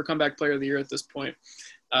pack for comeback player of the year at this point.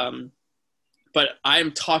 But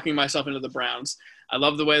I'm talking myself into the Browns. I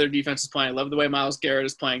love the way their defense is playing. I love the way Myles Garrett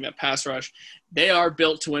is playing that pass rush. They are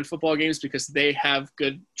built to win football games because they have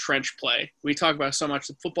good trench play. We talk about so much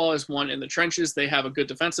that football is won in the trenches. They have a good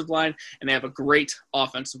defensive line, and they have a great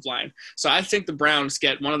offensive line. So I think the Browns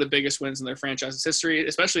get one of the biggest wins in their franchise's history,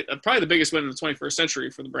 especially probably the biggest win in the 21st century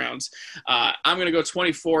for the Browns. I'm going to go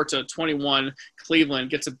 24-21. Cleveland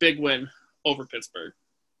gets a big win over Pittsburgh.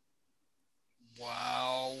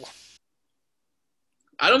 Wow.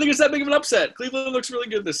 I don't think it's that big of an upset. Cleveland looks really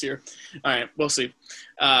good this year. All right, we'll see.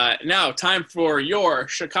 Now, time for your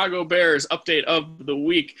Chicago Bears update of the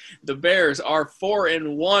week. The Bears are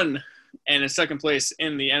 4-1 and in second place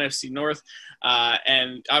in the NFC North.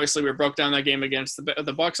 And obviously, we broke down that game against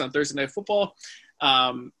the Bucs on Thursday Night Football.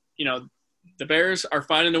 The Bears are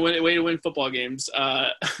finding a way to win football games.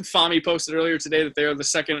 Fami posted earlier today that they are the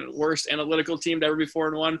second worst analytical team to ever be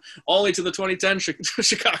 4-1, only to the 2010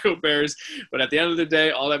 Chicago Bears. But at the end of the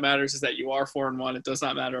day, all that matters is that you are 4-1. It does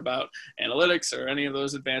not matter about analytics or any of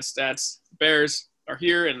those advanced stats. Bears are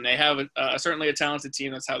here, and they have certainly a talented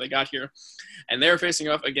team. That's how they got here. And they're facing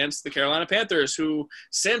off against the Carolina Panthers, who,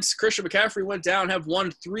 since Christian McCaffrey went down, have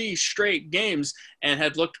won 3 straight games and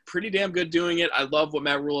had looked pretty damn good doing it. I love what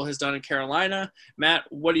Matt Rule has done in Carolina. Matt,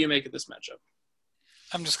 what do you make of this matchup?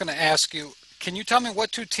 I'm just going to ask you, can you tell me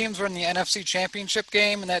what 2 teams were in the NFC Championship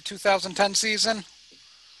game in that 2010 season?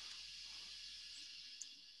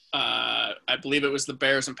 I believe it was the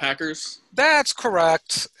Bears and Packers. That's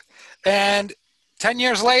correct. And 10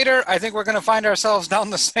 years later, I think we're going to find ourselves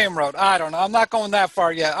down the same road. I don't know. I'm not going that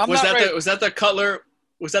far yet. Was that the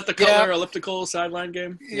Cutler elliptical sideline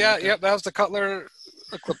game? Yeah, that was the Cutler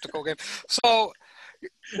elliptical game. So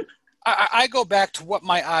I go back to what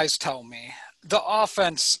my eyes tell me. The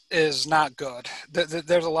offense is not good.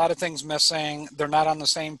 There's a lot of things missing. They're not on the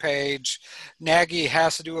same page. Nagy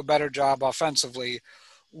has to do a better job offensively.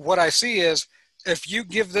 What I see is if you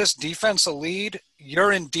give this defense a lead,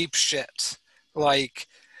 you're in deep shit. Like,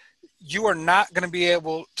 you are not going to be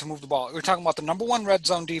able to move the ball. We're talking about the number 1 red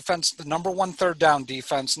zone defense, the number 1 third down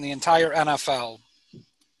defense in the entire NFL.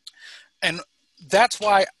 And that's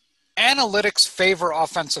why analytics favor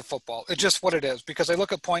offensive football. It's just what it is, because they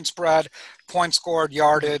look at point spread, points scored,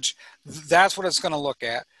 yardage. That's what it's going to look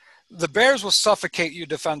at. The Bears will suffocate you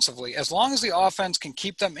defensively. As long as the offense can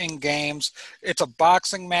keep them in games, it's a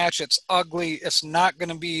boxing match. It's ugly. It's not going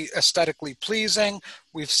to be aesthetically pleasing.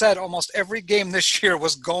 We've said almost every game this year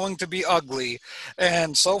was going to be ugly.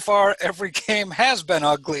 And so far, every game has been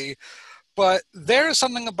ugly. But there is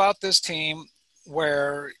something about this team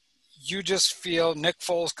where you just feel Nick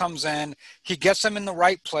Foles comes in. He gets them in the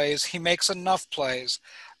right plays. He makes enough plays.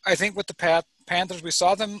 I think with the Panthers, we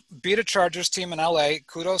saw them beat a Chargers team in LA.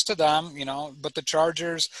 Kudos to them, but the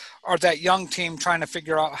Chargers are that young team trying to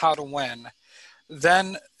figure out how to win.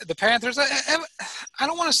 Then the Panthers, I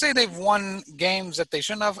don't want to say they've won games that they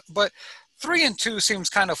shouldn't have, but 3-2 seems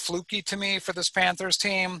kind of fluky to me for this Panthers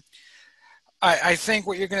team. I think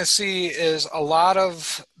what you're going to see is a lot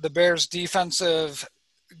of the Bears defensive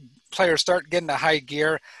players start getting to high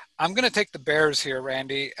gear. I'm going to take the Bears here,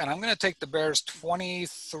 Randy, and I'm going to take the Bears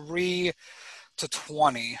 23-20.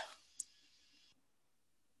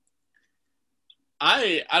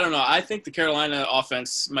 I don't know. I think the Carolina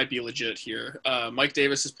offense might be legit here. Mike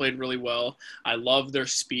Davis has played really well. I love their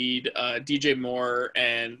speed. DJ Moore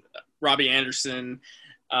and Robbie Anderson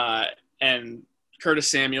and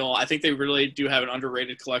Curtis Samuel. I think they really do have an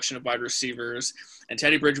underrated collection of wide receivers. And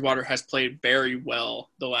Teddy Bridgewater has played very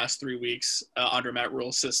well the last 3 weeks under Matt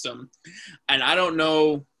Rule's system. And I don't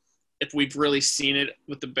know if we've really seen it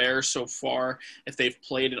with the Bears so far, if they've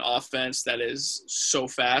played an offense that is so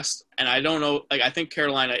fast. And I don't know, I think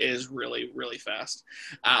Carolina is really, really fast.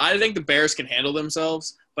 I think the Bears can handle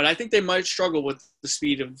themselves, but I think they might struggle with the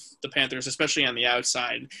speed of the Panthers, especially on the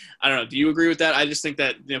outside. I don't know. Do you agree with that? I just think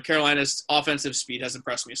that, Carolina's offensive speed has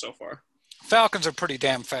impressed me so far. Falcons are pretty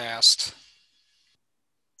damn fast.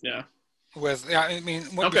 Yeah.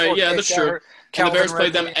 Okay, yeah, that's true. And the Bears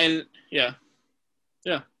played them, and yeah.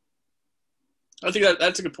 I think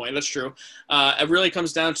that's a good point. That's true. It really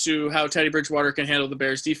comes down to how Teddy Bridgewater can handle the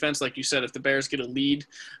Bears' defense. Like you said, if the Bears get a lead,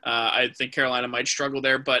 I think Carolina might struggle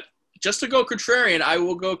there. But just to go contrarian, I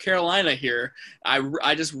will go Carolina here.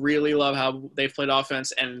 I just really love how they've played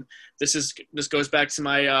offense, and this goes back to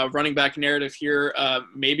my running back narrative here.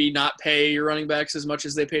 Maybe not pay your running backs as much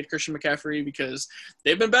as they paid Christian McCaffrey, because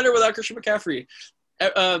they've been better without Christian McCaffrey.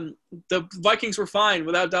 The Vikings were fine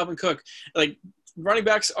without Dalvin Cook. Running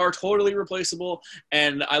backs are totally replaceable,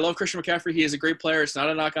 and I love Christian McCaffrey. He is a great player. It's not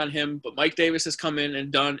a knock on him, but Mike Davis has come in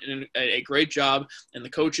and done a great job, and the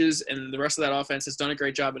coaches and the rest of that offense has done a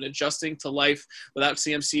great job in adjusting to life without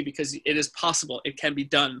CMC, because it is possible. It can be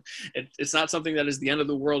done. It's not something that is the end of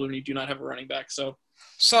the world when you do not have a running back. So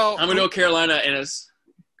I'm going to go Carolina, and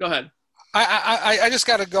go ahead. I just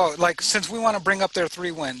got to go. Since we want to bring up their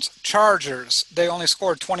 3 wins, Chargers, they only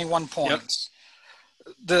scored 21 points. Yep.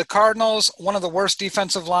 The Cardinals, one of the worst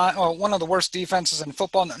defenses in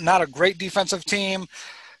football, not a great defensive team.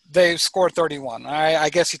 They scored 31. I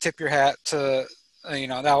guess you tip your hat to,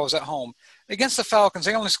 that was at home. Against the Falcons,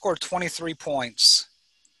 they only scored 23 points.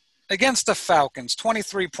 Against the Falcons,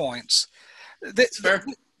 23 points.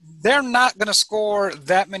 They're not going to score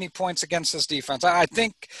that many points against this defense. I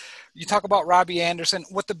think you talk about Robbie Anderson.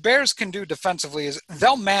 What the Bears can do defensively is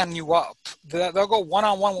they'll man you up. They'll go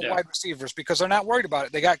one-on-one with wide receivers because they're not worried about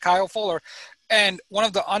it. They got Kyle Fuller. And one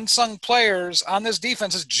of the unsung players on this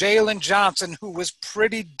defense is Jalen Johnson, who was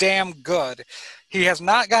pretty damn good. He has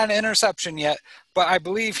not got an interception yet, but I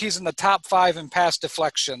believe he's in the top 5 in pass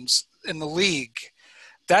deflections in the league.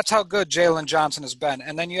 That's how good Jalen Johnson has been.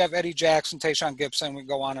 And then you have Eddie Jackson, Tayshaun Gibson. We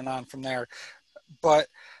go on and on from there. But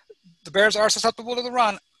the Bears are susceptible to the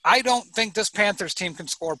run. I don't think this Panthers team can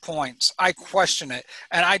score points. I question it.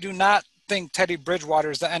 And I do not think Teddy Bridgewater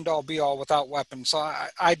is the end-all, be-all without weapons. So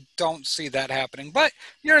I don't see that happening. But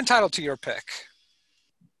you're entitled to your pick.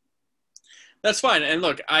 That's fine. And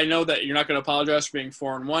look, I know that you're not going to apologize for being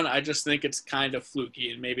 4-1. I just think it's kind of fluky,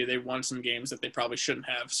 and maybe they won some games that they probably shouldn't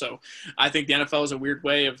have. So I think the NFL is a weird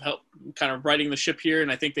way of kind of righting the ship here,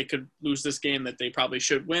 and I think they could lose this game that they probably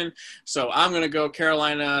should win. So I'm going to go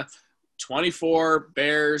Carolina 24,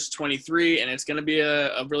 Bears 23, and it's going to be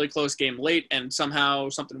a really close game late, and somehow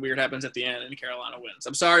something weird happens at the end and Carolina wins.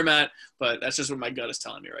 I'm sorry, Matt, but that's just what my gut is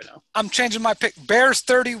telling me right now. I'm changing my pick. Bears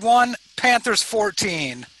 31, Panthers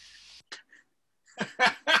 14.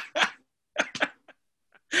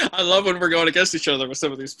 I love when we're going against each other with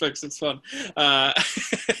some of these picks. It's fun.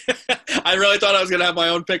 I really thought I was going to have my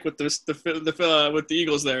own pick with with the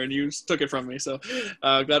Eagles there, and you took it from me. So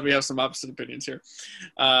glad we have some opposite opinions here.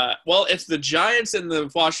 Well, if the Giants and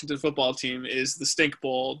the Washington football team is the Stink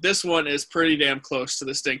Bowl, this one is pretty damn close to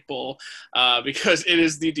the Stink Bowl because it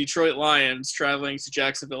is the Detroit Lions traveling to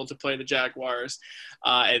Jacksonville to play the Jaguars.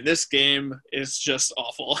 And this game is just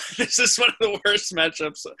awful. This is one of the worst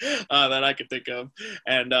matchups that I could think of.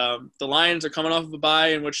 And the Lions are coming off of a bye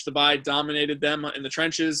in which the bye dominated them in the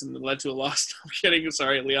trenches and led to a loss. I'm kidding.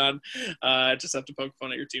 Sorry, Leon. I just have to poke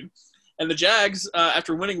fun at your team. And the Jags,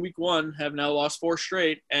 after winning week 1, have now lost 4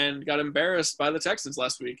 straight and got embarrassed by the Texans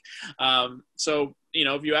last week. So,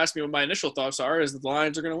 if you ask me what my initial thoughts are, is that the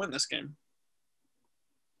Lions are going to win this game.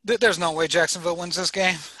 There's no way Jacksonville wins this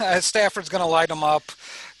game. Stafford's going to light them up.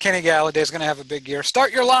 Kenny Galladay's going to have a big year.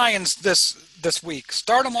 Start your Lions this week.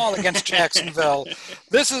 Start them all against Jacksonville.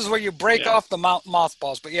 This is where you break Yeah. off the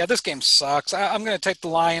mothballs. But yeah, this game sucks. I'm going to take the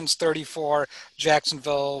Lions 34,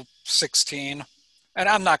 Jacksonville 16. And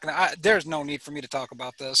I'm not going to – there's no need for me to talk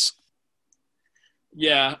about this.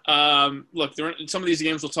 Yeah. Look, some of these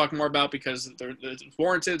games we'll talk more about because they're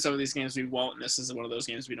warranted. Some of these games we won't. And this is one of those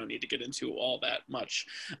games we don't need to get into all that much.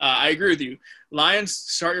 I agree with you. Lions,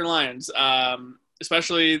 start your Lions,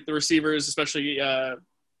 especially the receivers, especially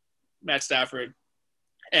Matt Stafford.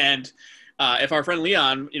 And if our friend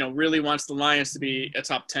Leon, really wants the Lions to be a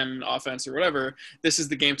top 10 offense or whatever, this is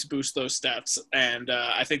the game to boost those stats. And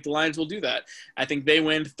I think the Lions will do that. I think they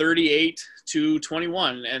win 38-21,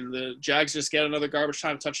 and the Jags just get another garbage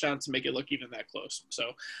time touchdown to make it look even that close.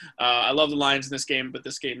 So I love the Lions in this game, but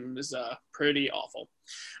this game is pretty awful.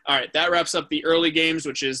 All right, that wraps up the early games,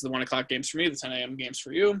 which is the 1 o'clock games for me, the 10 a.m. games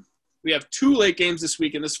for you. We have 2 late games this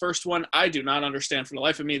week. In this first one, I do not understand for the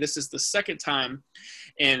life of me. This is the second time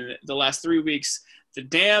in the last 3 weeks the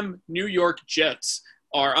damn New York Jets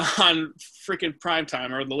are on freaking prime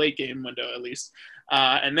time, or the late game window at least.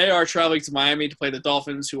 And they are traveling to Miami to play the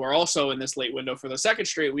Dolphins, who are also in this late window for the second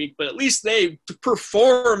straight week. But at least they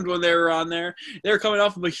performed when they were on there. They're coming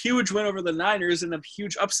off of a huge win over the Niners and a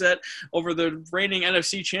huge upset over the reigning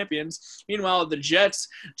NFC champions. Meanwhile, the Jets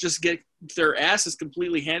just get their asses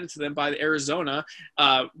completely handed to them by Arizona.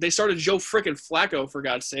 They started Joe frickin' Flacco, for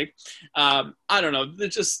God's sake. I don't know.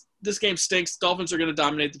 This game stinks. Dolphins are going to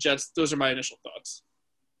dominate the Jets. Those are my initial thoughts.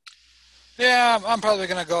 Yeah, I'm probably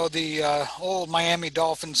going to go the old Miami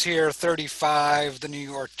Dolphins here, 35, the New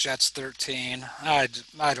York Jets, 13. I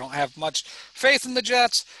don't have much faith in the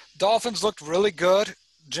Jets. Dolphins looked really good.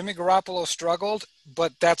 Jimmy Garoppolo struggled,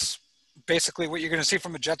 but that's basically what you're going to see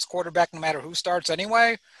from a Jets quarterback no matter who starts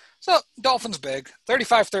anyway. So, Dolphins big,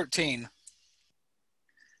 35-13.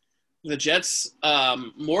 The Jets,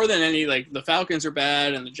 more than any, the Falcons are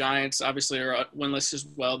bad and the Giants obviously are winless as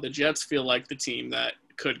well. The Jets feel like the team that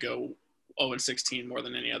could go 0-16 more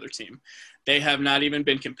than any other team. They have not even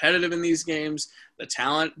been competitive in these games. The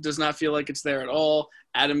talent does not feel like it's there at all.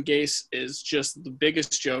 Adam Gase is just the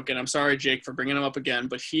biggest joke, and I'm sorry, Jake, for bringing him up again,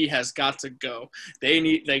 but he has got to go.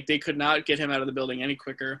 They could not get him out of the building any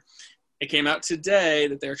quicker. It came out today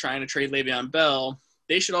that they're trying to trade Le'Veon Bell.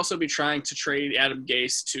 They should also be trying to trade Adam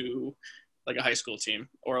Gase to a high school team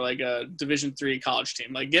or a Division III college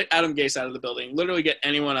team. Get Adam Gase out of the building. Literally get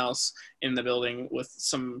anyone else in the building with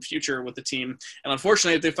some future with the team. And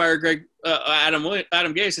unfortunately, if they fire Adam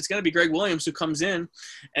Gase, it's going to be Greg Williams who comes in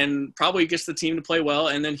and probably gets the team to play well,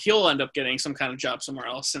 and then he'll end up getting some kind of job somewhere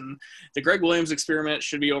else. And the Greg Williams experiment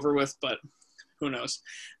should be over with, but who knows?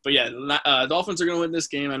 But yeah, Dolphins are going to win this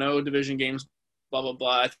game. I know division games, blah, blah,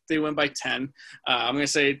 blah. I think they win by 10. I'm going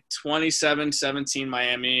to say 27-17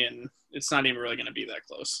 Miami, and it's not even really going to be that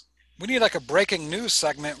close. We need a breaking news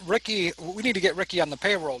segment. We need to get Ricky on the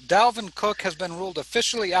payroll. Dalvin Cook has been ruled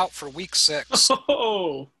officially out for week 6.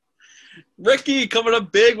 Oh, Ricky coming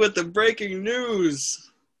up big with the breaking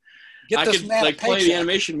news. Get this man a paycheck. Play the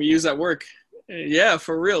animation we use at work. Yeah,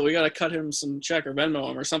 for real. We got to cut him some check or Venmo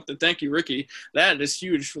him or something. Thank you, Ricky. That is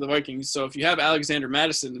huge for the Vikings. So if you have Alexander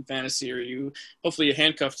Mattison in fantasy, or hopefully you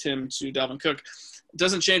handcuffed him to Dalvin Cook, it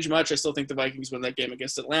doesn't change much. I still think the Vikings win that game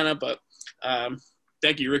against Atlanta, but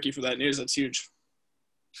thank you, Ricky, for that news. That's huge.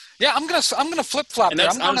 Yeah, I'm gonna flip flop there.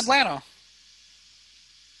 I'm on Atlanta.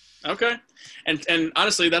 Okay, and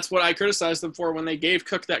honestly, that's what I criticized them for when they gave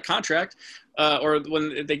Cook that contract, or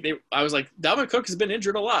when I was like, Dalvin Cook has been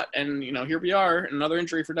injured a lot, and here we are, another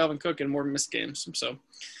injury for Dalvin Cook and more missed games. So,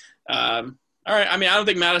 all right. I mean, I don't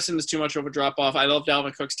think Madison is too much of a drop off. I love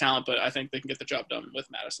Dalvin Cook's talent, but I think they can get the job done with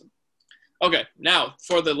Madison. Okay, now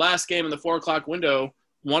for the last game in the 4 o'clock window,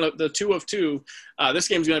 one of the 2 of 2. This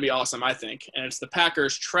game's going to be awesome, I think, and it's the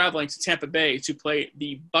Packers traveling to Tampa Bay to play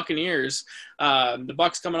the Buccaneers. The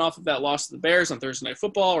Bucs coming off of that loss to the Bears on Thursday Night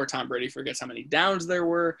Football, where Tom Brady forgets how many downs there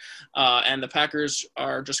were, and the Packers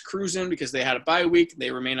are just cruising because they had a bye week. They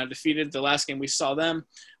remain undefeated. The last game we saw them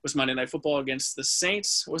was Monday Night Football against the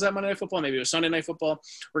Saints. Was that Monday Night Football? Maybe it was Sunday Night Football.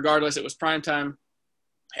 Regardless, it was primetime.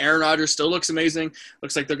 Aaron Rodgers still looks amazing.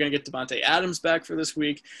 Looks like they're going to get Devontae Adams back for this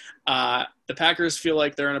week. The Packers feel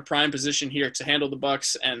like they're in a prime position here to handle the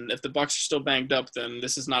Bucs, and if the Bucs are still banged up, then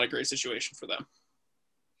this is not a great situation for them.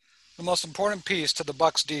 The most important piece to the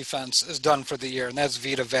Bucs defense is done for the year, and that's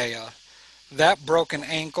Vita Vea. That broken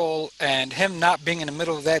ankle and him not being in the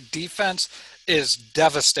middle of that defense is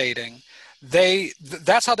devastating.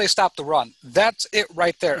 That's how they stop the run. That's it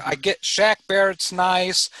right there. I get Shaq Barrett's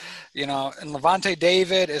nice, and Levante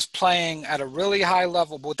David is playing at a really high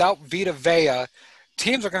level. But without Vita Vea,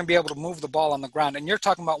 teams are going to be able to move the ball on the ground. And you're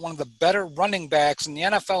talking about one of the better running backs in the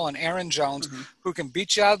NFL, and Aaron Jones, who can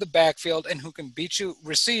beat you out of the backfield and who can beat you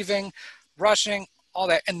receiving, rushing, all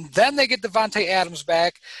that. And then they get Devontae Adams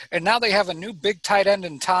back, and now they have a new big tight end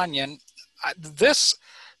in Tanyan. This,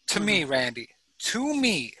 to me, Randy,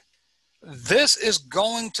 this is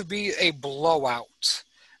going to be a blowout.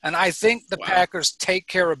 And I think the Packers take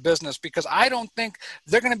care of business because I don't think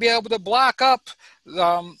they're going to be able to block up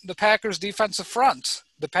the Packers' defensive front.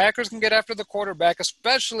 The Packers can get after the quarterback,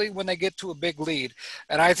 especially when they get to a big lead.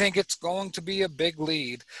 And I think it's going to be a big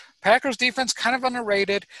lead. Packers defense kind of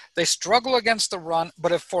underrated. They struggle against the run,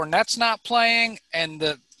 but if Fournette's not playing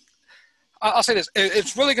and I'll say this,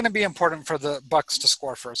 it's really going to be important for the Bucs to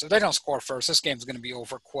score first. If they don't score first, this game's going to be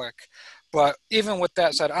over quick. But even with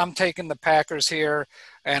that said, I'm taking the Packers here,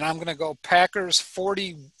 and I'm going to go Packers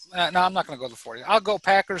 40. No, I'm not going to go the 40. I'll go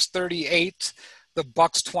Packers 38, the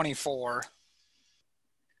Bucs 24.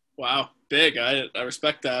 Wow, big. I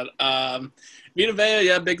respect that. Vita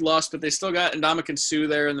Vea, big loss, but they still got Ndamukong Suh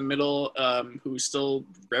there in the middle, who's still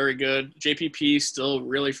very good. JPP still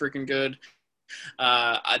really freaking good.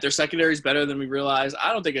 Their secondary is better than we realize.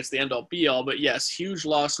 I don't think it's the end-all be-all, but yes, huge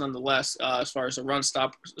loss nonetheless as far as a run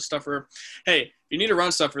stuffer. Hey, if you need a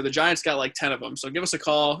run stuffer, the Giants got like 10 of them, so give us a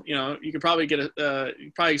call. You can probably get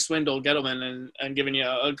probably swindle Gettleman and giving you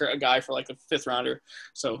a guy for like a fifth rounder.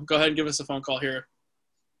 So go ahead and give us a phone call here,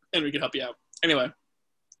 and we can help you out. Anyway.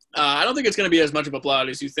 I don't think it's going to be as much of a blowout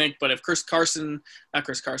as you think, but if Chris Godwin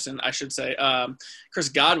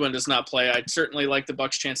does not play, I'd certainly like the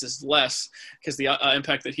Bucs' chances less because the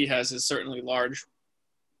impact that he has is certainly large.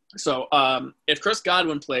 So if Chris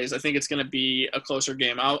Godwin plays, I think it's going to be a closer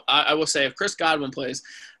game. I will say if Chris Godwin plays,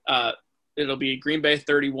 it'll be Green Bay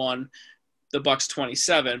 31, the Bucs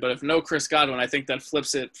 27. But if no Chris Godwin, I think that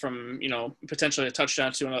flips it from, potentially a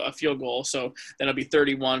touchdown to a field goal. So then it'll be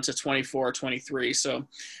 31 to 24, 23. So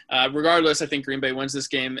regardless, I think Green Bay wins this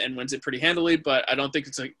game and wins it pretty handily, but I don't think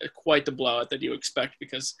it's quite the blowout that you expect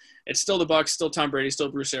because it's still the Bucs, still Tom Brady,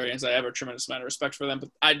 still Bruce Arians. I have a tremendous amount of respect for them, but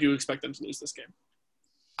I do expect them to lose this game.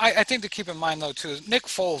 I think to keep in mind, though, too, is Nick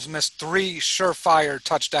Foles missed 3 surefire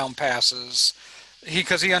touchdown passes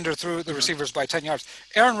because he underthrew the receivers by 10 yards.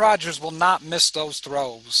 Aaron Rodgers will not miss those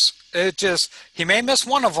throws. He may miss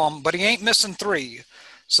one of them, but he ain't missing 3.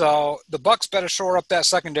 So the Bucs better shore up that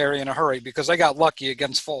secondary in a hurry because they got lucky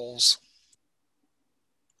against Foles.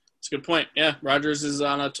 That's a good point. Yeah, Rodgers is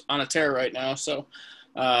on a tear right now. So,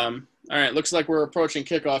 all right, looks like we're approaching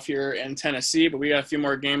kickoff here in Tennessee, but we got a few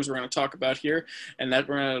more games we're going to talk about here, and that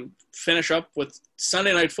we're going to finish up with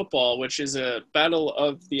Sunday Night Football, which is a battle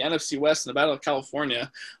of the NFC West and the Battle of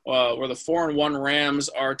California, where the 4-1 Rams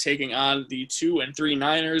are taking on the 2-3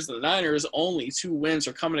 Niners. The Niners' only 2 wins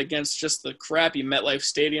are coming against just the crappy MetLife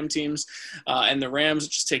Stadium teams, and the Rams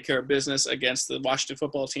just take care of business against the Washington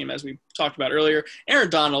Football Team, as we talked about earlier. Aaron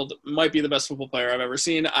Donald might be the best football player I've ever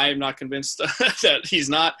seen. I am not convinced that he's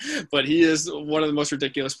not, but he is one of the most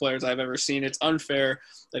ridiculous players I've ever seen. It's unfair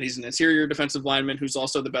that he's an interior defensive lineman who's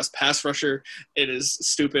also the best pass rusher. It is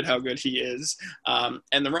stupid how good he is. And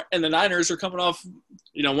the Niners are coming off,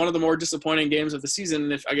 one of the more disappointing games of the season.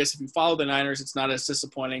 If you follow the Niners, it's not as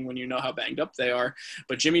disappointing when you know how banged up they are.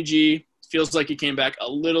 But Jimmy G feels like he came back a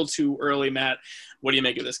little too early, Matt. What do you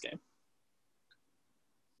make of this game?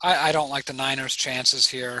 I don't like the Niners' chances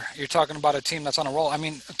here. You're talking about a team that's on a roll. I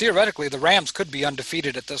mean, theoretically, the Rams could be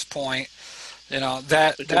undefeated at this point.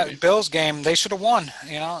 That Bills game, they should have won.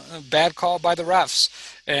 A bad call by the refs,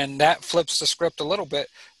 and that flips the script a little bit.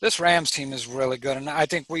 This Rams team is really good, and I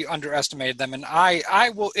think we underestimated them. And I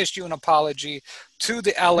will issue an apology to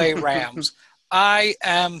the LA Rams. I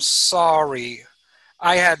am sorry.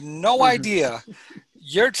 I had no idea.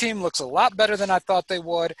 Your team looks a lot better than I thought they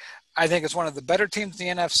would. I think it's one of the better teams in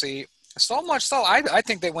the NFC. So much so, I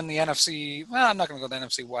think they win the NFC. Well, I'm not going to go to the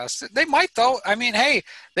NFC West. They might, though. I mean, hey,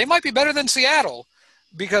 they might be better than Seattle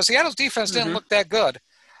because Seattle's defense didn't look that good.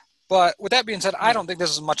 But with that being said, I don't think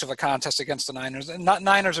this is much of a contest against the Niners. The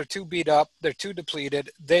Niners are too beat up. They're too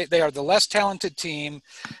depleted. They are the less talented team.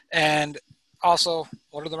 And also,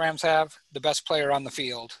 what do the Rams have? The best player on the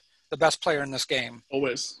field, the best player in this game.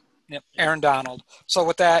 Always. Yep, Aaron Donald. So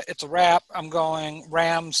with that, it's a wrap. I'm going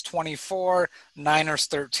Rams 24, Niners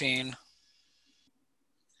 13.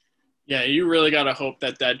 Yeah, you really got to hope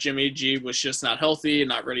that Jimmy G was just not healthy and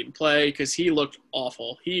not ready to play because he looked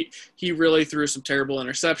awful. He really threw some terrible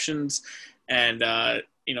interceptions, and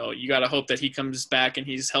you got to hope that he comes back and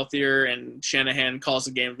he's healthier and Shanahan calls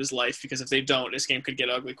the game of his life, because if they don't, this game could get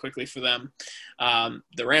ugly quickly for them.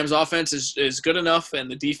 The Rams offense is good enough, and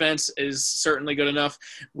the defense is certainly good enough.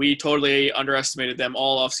 We totally underestimated them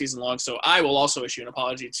all off season long. So I will also issue an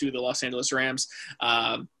apology to the Los Angeles Rams.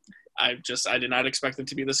 I did not expect them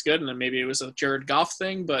to be this good, and then maybe it was a Jared Goff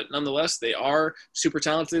thing, but nonetheless, they are super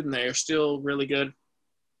talented and they are still really good.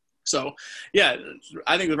 So, yeah,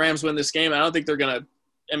 I think the Rams win this game. I don't think they're going to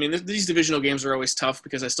 – I mean, these divisional games are always tough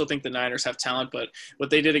because I still think the Niners have talent, but what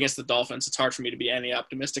they did against the Dolphins, it's hard for me to be any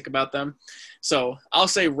optimistic about them. So I'll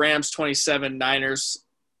say Rams 27, Niners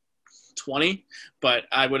 20, but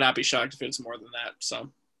I would not be shocked if it's more than that. So,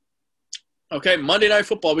 okay, Monday Night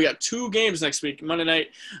Football. We got 2 games next week. Monday night,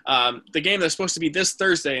 the game that's supposed to be this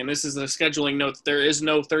Thursday, and this is a scheduling note that there is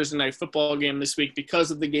no Thursday Night Football game this week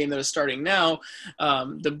because of the game that is starting now,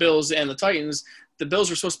 the Bills and the Titans. The Bills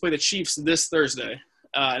were supposed to play the Chiefs this Thursday,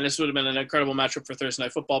 and this would have been an incredible matchup for Thursday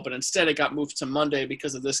Night Football, but instead it got moved to Monday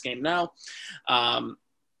because of this game now.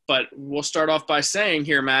 But we'll start off by saying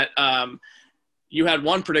here, Matt, you had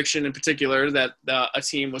one prediction in particular that a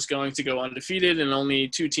team was going to go undefeated, and only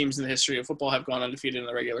 2 teams in the history of football have gone undefeated in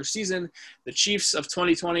the regular season. The Chiefs of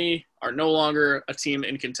 2020 are no longer a team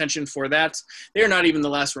in contention for that. They are not even the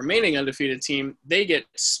last remaining undefeated team. They get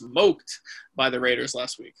smoked by the Raiders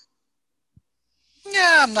last week.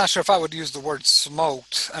 Yeah, I'm not sure if I would use the word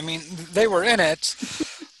smoked. I mean, they were in it,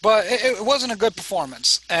 but it wasn't a good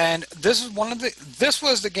performance. And this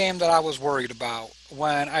was the game that I was worried about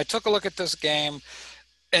when I took a look at this game.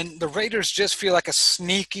 And the Raiders just feel like a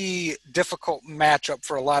sneaky, difficult matchup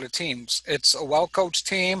for a lot of teams. It's a well-coached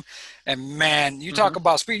team, and man, you talk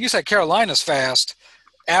about speed. You said Carolina's fast.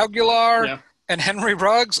 Aguilar and Henry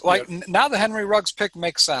Ruggs. Now the Henry Ruggs pick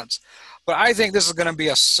makes sense. But I think this is going to be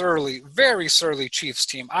a surly, very surly Chiefs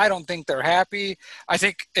team. I don't think they're happy. I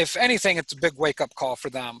think, if anything, it's a big wake-up call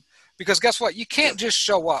for them. Because guess what? You can't just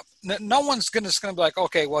show up. No one's just going to be like,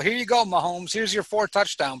 okay, well, here you go, Mahomes. Here's your 4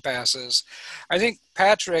 touchdown passes. I think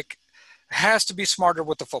Patrick has to be smarter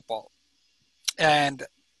with the football. And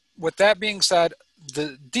with that being said,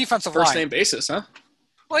 the defensive line. First name basis, huh?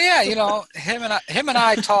 Well, yeah, him and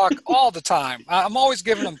I talk all the time. I'm always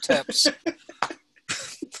giving him tips.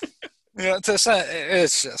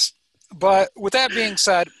 It's just. But with that being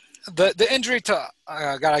said, the injury to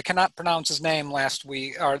God, I cannot pronounce his name last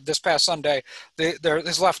week or this past Sunday.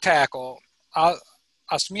 His left tackle,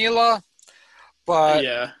 Asmila, but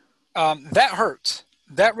that hurt.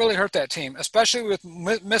 That really hurt that team, especially with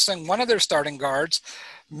missing one of their starting guards,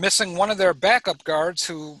 missing one of their backup guards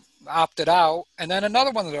who opted out, and then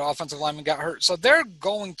another one of their offensive linemen got hurt. So they're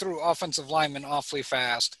going through offensive linemen awfully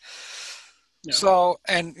fast. Yeah. So,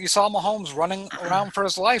 and you saw Mahomes running around for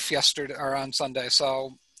his life yesterday or on Sunday.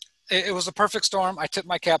 So it was a perfect storm. I tip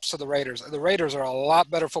my caps to the Raiders. The Raiders are a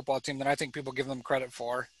lot better football team than I think people give them credit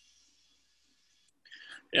for.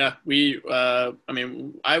 Yeah,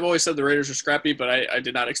 I've always said the Raiders are scrappy, but I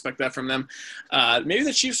did not expect that from them. Maybe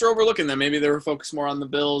the Chiefs are overlooking them. Maybe they were focused more on the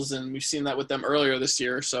Bills, and we've seen that with them earlier this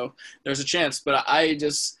year. So there's a chance. But we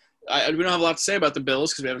don't have a lot to say about the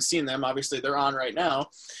Bills because we haven't seen them. Obviously, they're on right now.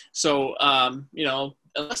 So,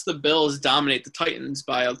 unless the Bills dominate the Titans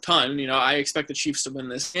by a ton, I expect the Chiefs to win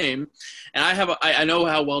this game. And I know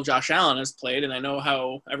how well Josh Allen has played, and I know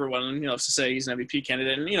how everyone, loves to say he's an MVP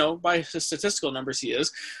candidate. And, by his statistical numbers, he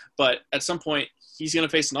is. But at some point, he's going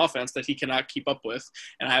to face an offense that he cannot keep up with.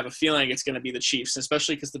 And I have a feeling it's going to be the Chiefs,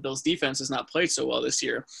 especially because the Bills' defense has not played so well this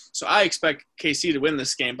year. So I expect KC to win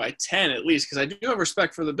this game by 10 at least, because I do have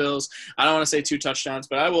respect for the Bills. I don't want to say 2 touchdowns,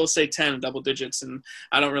 but I will say 10 double digits, and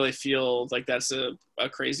I don't really feel like that's a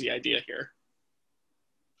crazy idea here.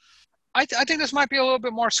 I think this might be a little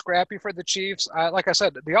bit more scrappy for the Chiefs. Like I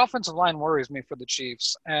said, the offensive line worries me for the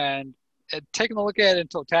Chiefs. And taking a look at it in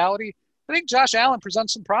totality, I think Josh Allen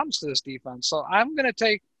presents some problems to this defense. So I'm going to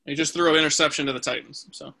take – He just threw an interception to the Titans.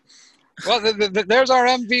 So, well, there's our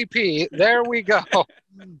MVP. There we go.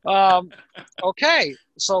 Okay.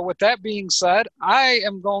 So with that being said, I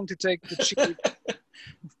am going to take the Chiefs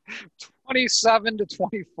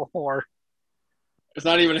 27-24. It's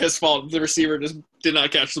not even his fault. The receiver just did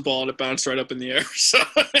not catch the ball, and it bounced right up in the air. So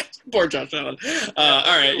poor Josh Allen.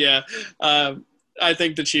 All right, yeah. I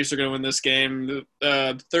think the Chiefs are going to win this game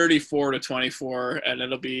 34-24, and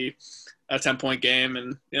it'll be a 10-point game.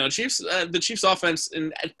 And, the Chiefs offense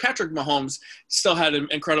and Patrick Mahomes still had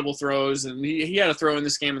incredible throws. And he had a throw in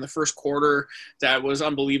this game in the first quarter that was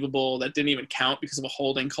unbelievable, that didn't even count because of a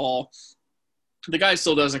holding call. the guy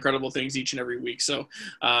still does incredible things each and every week. So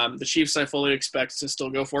the Chiefs, I fully expect to still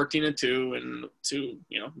go 14-2 and to,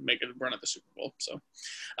 make a run at the Super Bowl. So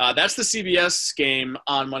that's the CBS game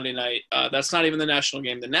on Monday night. That's not even the national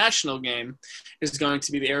game. The national game is going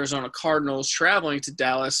to be the Arizona Cardinals traveling to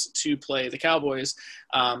Dallas to play the Cowboys.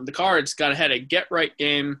 The Cards got ahead a get-right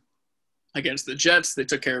game against the Jets. They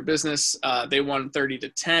took care of business. They won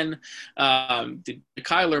 30-10. The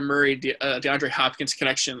Kyler Murray, DeAndre Hopkins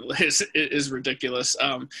connection is ridiculous.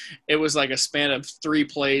 It was like a span of 3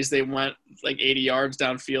 plays. They went like 80 yards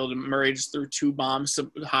downfield, and Murray just threw 2 bombs to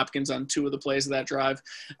Hopkins on 2 of the plays of that drive.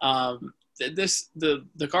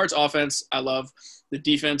 The Cards offense, I love. The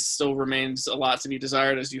defense still remains a lot to be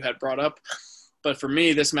desired, as you had brought up. But for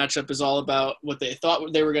me, this matchup is all about what they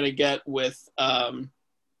thought they were going to get with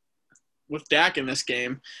Dak in this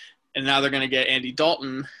game, and now they're going to get Andy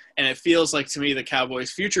Dalton, and it feels like to me the Cowboys'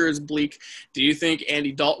 future is bleak. Do you think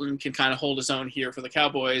Andy Dalton can kind of hold his own here for the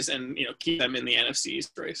Cowboys and keep them in the NFC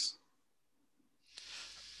East race?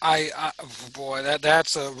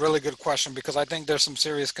 That's a really good question, because I think there's some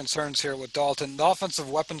serious concerns here with Dalton. The offensive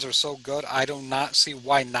weapons are so good, I do not see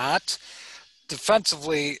why not.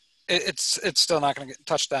 Defensively, it's still not going to get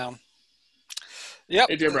touchdown. Yep.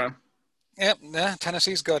 AJ Brown. Yep,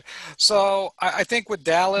 Tennessee's good. So I think with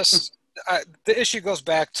Dallas, the issue goes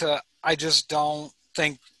back to I just don't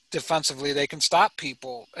think defensively they can stop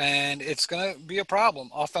people, and it's going to be a problem.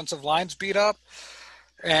 Offensive line's beat up,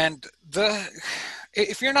 and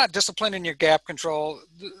if you're not disciplined in your gap control,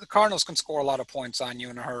 the Cardinals can score a lot of points on you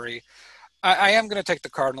in a hurry. I am going to take the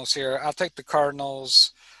Cardinals here. I'll take the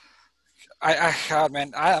Cardinals. I'm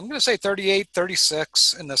going to say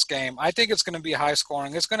 38-36 in this game. I think it's going to be high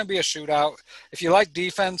scoring. It's going to be a shootout. If you like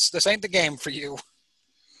defense, this ain't the game for you.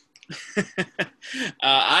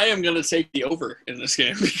 I am going to take the over in this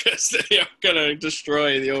game because they are going to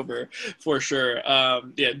destroy the over for sure.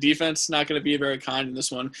 Defense not going to be very kind in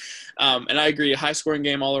this one. And I agree, a high scoring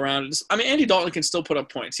game all around. Andy Dalton can still put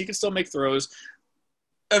up points. He can still make throws.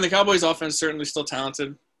 And the Cowboys offense certainly still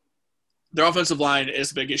talented. Their offensive line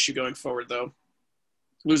is a big issue going forward, though.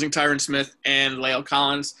 Losing Tyron Smith and La'el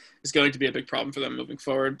Collins is going to be a big problem for them moving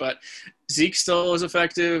forward. But Zeke still is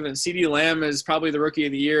effective, and CeeDee Lamb is probably the rookie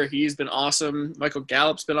of the year. He's been awesome. Michael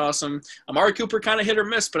Gallup's been awesome. Amari Cooper kind of hit or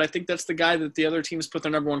miss, but I think that's the guy that the other teams put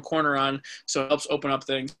their number one corner on, so it helps open up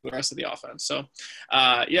things for the rest of the offense. So,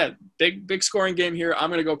 big scoring game here.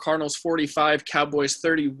 I'm going to go Cardinals 45, Cowboys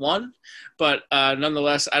 31. But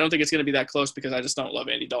nonetheless, I don't think it's going to be that close because I just don't love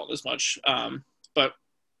Andy Dalton as much. But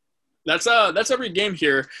that's every game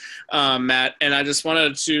here, Matt. And I just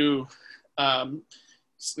wanted to,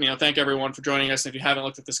 thank everyone for joining us. If you haven't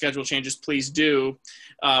looked at the schedule changes, please do.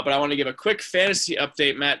 But I want to give a quick fantasy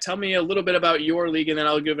update. Matt, tell me a little bit about your league, and then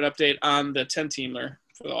I'll give an update on the 10-teamer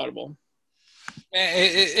for the Audible.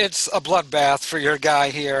 It's a bloodbath for your guy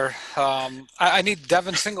here. I need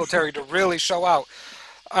Devin Singletary to really show out.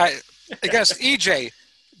 Against EJ,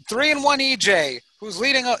 3-1 EJ, who's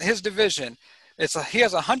leading his division. He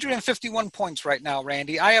has 151 points right now,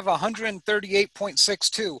 Randy. I have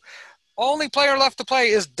 138.62. Only player left to play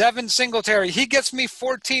is Devin Singletary. He gets me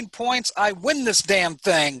 14 points. I win this damn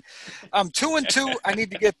thing. I'm 2-2. I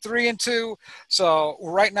need to get 3-2. So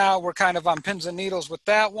right now we're kind of on pins and needles with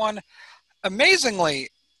that one. Amazingly,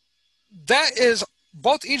 that is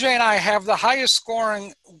both EJ and I have the highest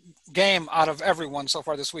scoring game out of everyone so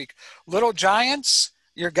far this week. Little Giants,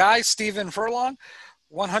 your guy, Stephen Furlong,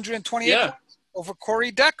 128 points over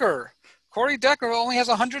Corey Decker. Corey Decker only has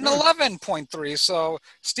 111.3, so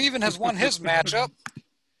Stephen has won his matchup.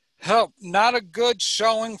 Not a good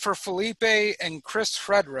showing for Felipe and Chris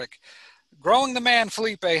Frederick. Growing the man,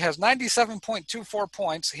 Felipe, has 97.24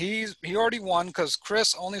 points. He already won because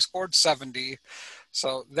Chris only scored 70.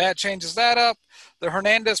 So that changes that up. The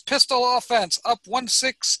Hernandez pistol offense up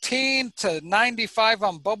 116-95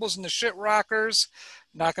 on Bubbles and the Shit Rockers.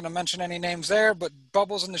 Not going to mention any names there, but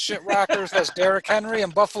Bubbles and the Shit Rockers has Derrick Henry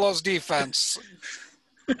and Buffalo's defense.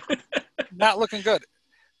 Not looking good.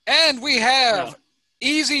 And we have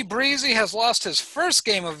Easy Breezy has lost his first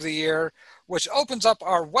game of the year, which opens up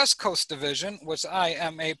our West Coast division, which I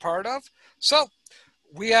am a part of. So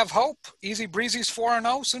we have hope. Easy Breezy's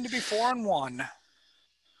 4-0, soon to be 4-1.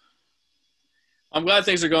 I'm glad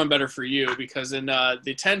things are going better for you because in the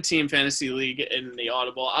 10-team fantasy league in the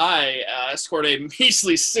Audible, I scored a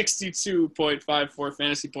measly 62.54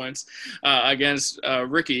 fantasy points against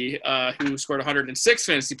Ricky, who scored 106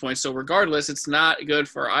 fantasy points. So regardless, it's not good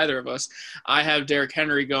for either of us. I have Derrick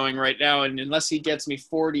Henry going right now, and unless he gets me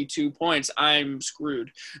 42 points, I'm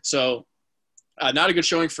screwed. So Not a good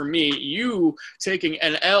showing for me. You taking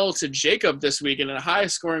an L to Jacob this week in a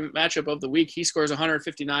high-scoring matchup of the week. He scores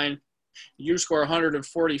 159. You score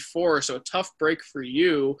 144, so a tough break for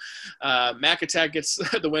you. Mac Attack gets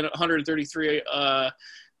the win 133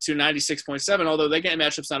 to 96.7, although that game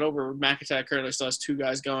matchup's not over. Mac Attack currently still has 2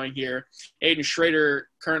 guys going here. Aiden Schrader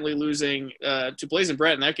currently losing to Blazing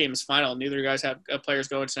Brett, and that game is final. Neither guys have players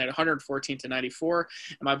going tonight, 114 to 94.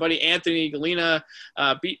 And my buddy Anthony Galena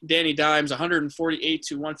beat Danny Dimes 148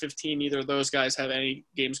 to 115. Neither of those guys have any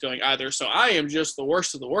games going either. So I am just the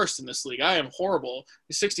worst of the worst in this league. I am horrible.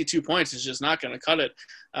 62 points is just not going to cut it.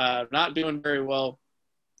 Not doing very well.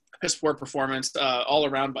 Piss poor performance all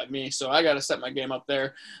around by me. So I got to set my game up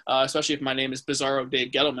there, especially if my name is Bizarro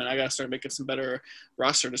Dave Gettleman. I got to start making some better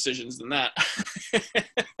roster decisions than that.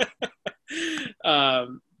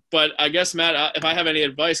 But I guess, Matt, if I have any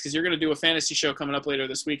advice, because you're going to do a fantasy show coming up later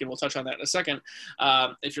this week, and we'll touch on that in a second.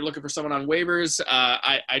 If you're looking for someone on waivers,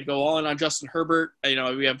 I'd go all in on Justin Herbert.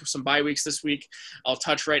 We have some bye weeks this week. I'll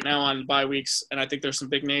touch right now on bye weeks, and I think there's some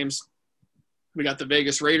big names. We got the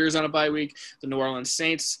Vegas Raiders on a bye week, the New Orleans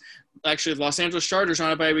Saints. Actually, the Los Angeles Chargers on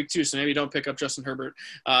a bye week too, so maybe don't pick up Justin Herbert.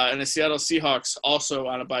 And the Seattle Seahawks also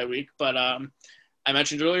on a bye week. But I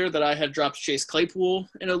mentioned earlier that I had dropped Chase Claypool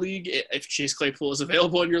in a league. If Chase Claypool is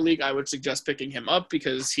available in your league, I would suggest picking him up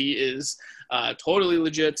because he is totally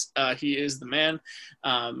legit. He is the man.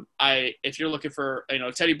 If you're looking for,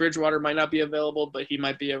 Teddy Bridgewater might not be available, but he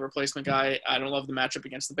might be a replacement guy. I don't love the matchup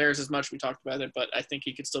against the Bears as much. We talked about it, but I think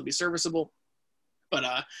he could still be serviceable. But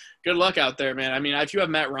good luck out there, man. I mean, if you have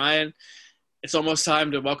Matt Ryan, it's almost time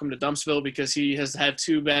to welcome to Dumpsville because he has had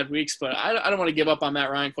 2 bad weeks. But I don't want to give up on Matt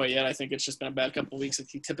Ryan quite yet. I think it's just been a bad couple of weeks.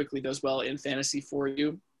 He typically does well in fantasy for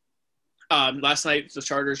you. Last night, the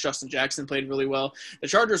Chargers, Justin Jackson played really well. The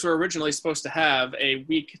Chargers were originally supposed to have a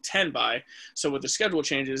Week 10 bye. So with the schedule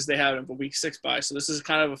changes, they have a Week 6 bye. So this is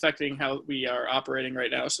kind of affecting how we are operating right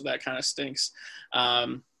now. So that kind of stinks.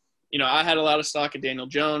 I had a lot of stock in Daniel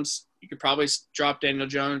Jones. You could probably drop Daniel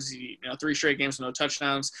Jones. 3 straight games with no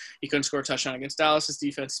touchdowns. He couldn't score a touchdown against Dallas. His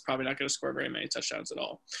defense is probably not going to score very many touchdowns at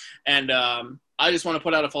all. And I just want to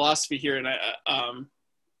put out a philosophy here, and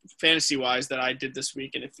fantasy-wise, that I did this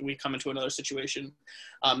week. And if we come into another situation,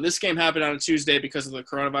 this game happened on a Tuesday because of the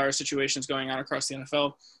coronavirus situations going on across the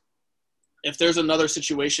NFL. If there's another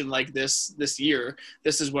situation like this year,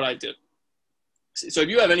 this is what I did. So if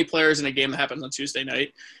you have any players in a game that happens on Tuesday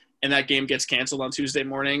night, and that game gets canceled on Tuesday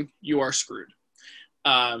morning, you are screwed.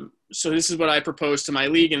 So this is what I proposed to my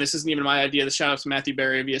league, and this isn't even my idea. The shout out to Matthew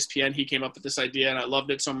Berry of ESPN. He came up with this idea, and I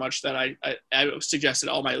loved it so much that I suggested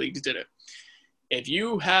all my leagues did it. If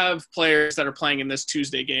you have players that are playing in this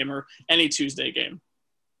Tuesday game or any Tuesday game,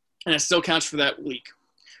 and it still counts for that week,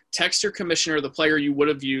 text your commissioner the player you would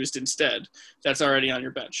have used instead that's already on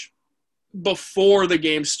your bench before the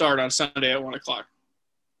games start on Sunday at 1 o'clock.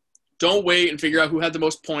 Don't wait and figure out who had the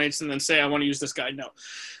most points and then say, I want to use this guy. No.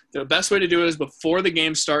 The best way to do it is before the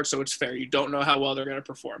game starts so it's fair. You don't know how well they're going to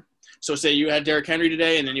perform. So say you had Derrick Henry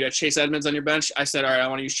today and then you had Chase Edmonds on your bench. I said, all right, I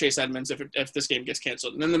want to use Chase Edmonds if this game gets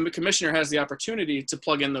canceled. And then the commissioner has the opportunity to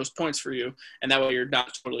plug in those points for you, and that way you're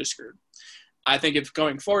not totally screwed. I think if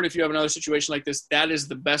going forward, if you have another situation like this, that is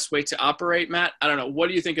the best way to operate, Matt. I don't know. What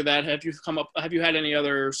do you think of that? Have you had any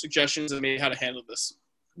other suggestions on maybe how to handle this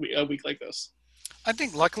a week like this? I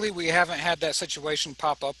think luckily we haven't had that situation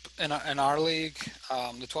pop up in our league,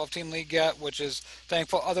 the 12-team league yet, which is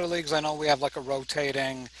thankful. Other leagues, I know we have like a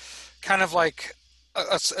rotating, kind of like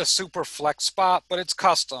a super flex spot, but it's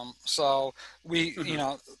custom. So we,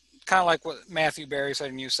 kind of like what Matthew Berry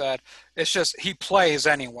said and you said, it's just he plays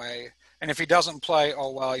anyway. And if he doesn't play,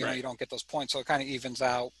 right, you don't get those points. So it kind of evens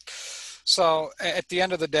out. So at the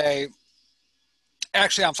end of the day,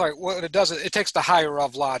 actually, I'm sorry, what it does is it takes the higher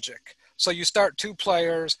of logic. So you start 2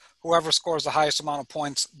 players, whoever scores the highest amount of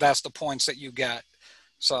points, that's the points that you get.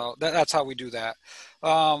 So that's how we do that.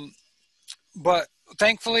 But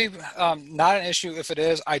thankfully, not an issue. If it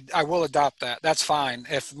is, I will adopt that. That's fine.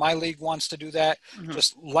 If my league wants to do that,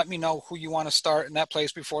 just let me know who you want to start in that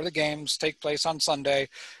place before the games take place on Sunday,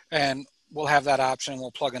 and we'll have that option.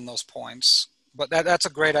 We'll plug in those points. But that's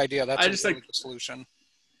a great idea. That's a really good solution.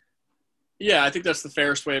 Yeah, I think that's the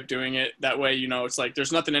fairest way of doing it. That way, it's like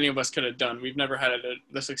there's nothing any of us could have done. We've never had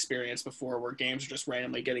this experience before where games are just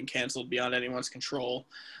randomly getting canceled beyond anyone's control,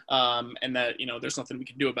 and that, there's nothing we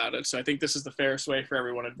can do about it. So I think this is the fairest way for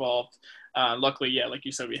everyone involved. Luckily, yeah, like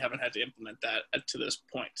you said, we haven't had to implement that to this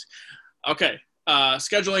point. Okay,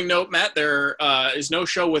 scheduling note, Matt, there is no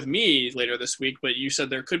show with me later this week, but you said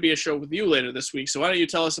there could be a show with you later this week. So why don't you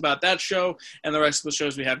tell us about that show and the rest of the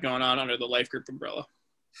shows we have going on under the Life Group umbrella?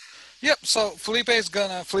 Yep. So Felipe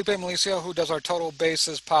Malicio, who does our Total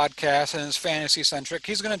Bases podcast and is fantasy centric,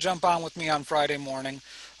 he's gonna jump on with me on Friday morning.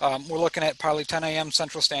 We're looking at probably 10 a.m.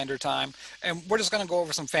 Central Standard Time, and we're just gonna go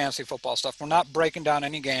over some fantasy football stuff. We're not breaking down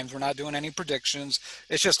any games. We're not doing any predictions.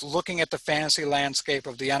 It's just looking at the fantasy landscape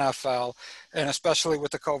of the NFL, and especially with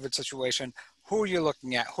the COVID situation. Who are you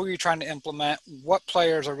looking at? Who are you trying to implement? What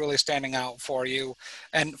players are really standing out for you?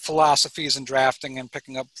 And philosophies in drafting and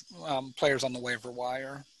picking up players on the waiver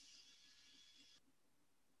wire.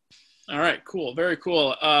 All right, cool. Very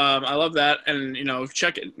cool. I love that. And,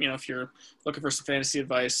 check it, if you're looking for some fantasy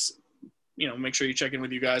advice, make sure you check in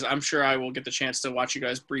with you guys. I'm sure I will get the chance to watch you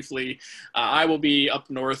guys briefly. I will be up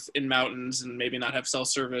north in mountains and maybe not have cell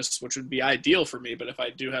service, which would be ideal for me. But if I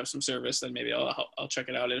do have some service, then maybe I'll check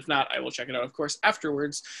it out. And if not, I will check it out, of course,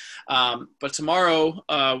 afterwards. But tomorrow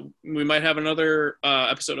we might have another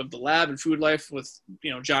episode of The Lab and Food Life with,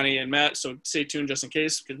 Johnny and Matt. So stay tuned just in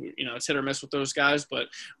case, because, it's hit or miss with those guys. But,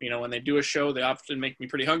 when they do a show, they often make me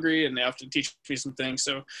pretty hungry and they often teach me some things.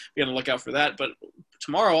 So be on the lookout for that. But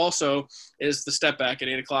tomorrow also is the Step Back at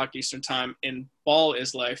 8 o'clock Eastern Time in Ball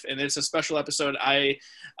is Life, and it's a special episode. I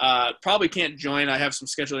probably can't join. I have some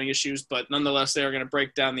scheduling issues, but nonetheless, they are going to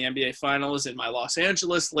break down the NBA Finals, and my Los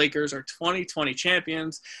Angeles Lakers are 2020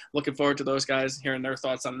 champions. Looking forward to those guys, hearing their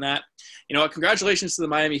thoughts on that. You know what? Congratulations to the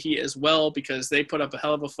Miami Heat as well, because they put up a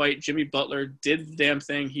hell of a fight. Jimmy Butler did the damn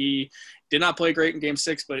thing. He did not play great in Game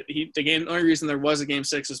 6, but the only reason there was a Game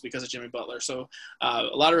 6 is because of Jimmy Butler. So a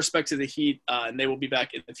lot of respect to the Heat, and they will be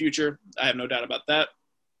back in the future. I have no doubt about that.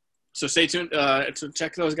 So stay tuned to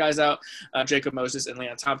check those guys out, Jacob Moses and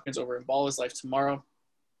Leon Tompkins over in Ball is Life tomorrow.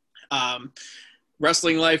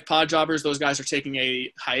 Wrestling Life, Pod Jobbers, those guys are taking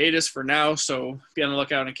a hiatus for now, so be on the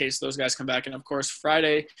lookout in case those guys come back. And, of course,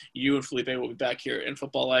 Friday, you and Felipe will be back here in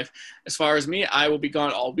Football Life. As far as me, I will be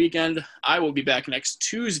gone all weekend. I will be back next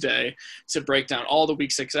Tuesday to break down all the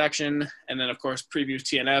Week 6 action and then, of course, preview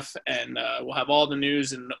TNF. And we'll have all the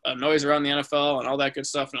news and noise around the NFL and all that good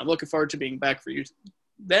stuff. And I'm looking forward to being back for you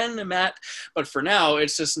then, Matt. But for now,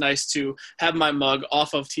 it's just nice to have my mug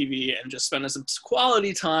off of TV and just spend some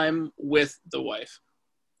quality time with the wife.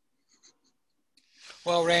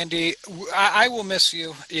 Well, Randy, I will miss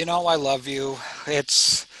you. You know, I love you.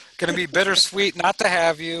 It's going to be bittersweet not to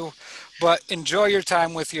have you, but enjoy your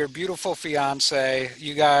time with your beautiful fiance.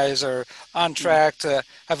 You guys are on track to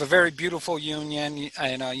have a very beautiful union.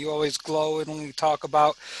 I know you always glow when we talk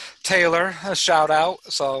about Taylor, a shout out.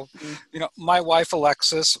 So, my wife,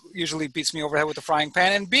 Alexis, usually beats me over the head with a frying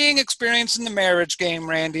pan. And being experienced in the marriage game,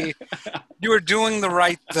 Randy, you are doing the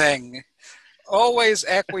right thing. Always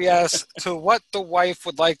acquiesce to what the wife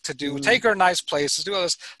would like to do. Take her nice places, do all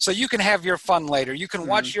this, so you can have your fun later. You can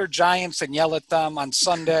watch your Giants and yell at them on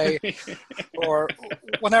Sunday or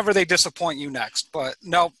whenever they disappoint you next. But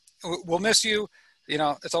no, we'll miss you.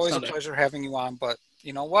 It's always Sunday. A pleasure having you on. But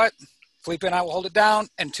you know what? Felipe and I will hold it down.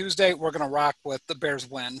 And Tuesday, we're going to rock with the Bears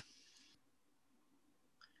win.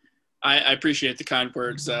 I appreciate the kind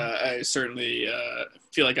words. I certainly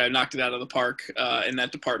feel like I knocked it out of the park in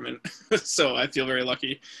that department. So I feel very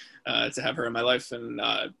lucky to have her in my life, and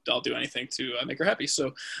I'll do anything to make her happy.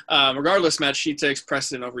 So regardless, Matt, she takes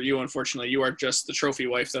precedent over you. Unfortunately, you are just the trophy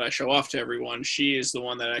wife that I show off to everyone. She is the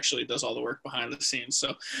one that actually does all the work behind the scenes.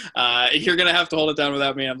 So you're going to have to hold it down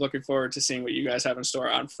without me. I'm looking forward to seeing what you guys have in store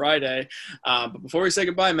on Friday. But before we say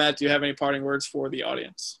goodbye, Matt, do you have any parting words for the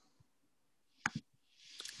audience?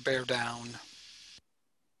 Bear down.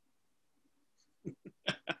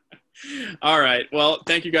 All right. Well,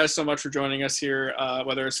 thank you guys so much for joining us here,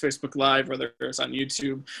 whether it's Facebook Live, whether it's on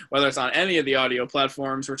YouTube, whether it's on any of the audio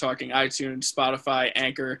platforms. We're talking iTunes, Spotify,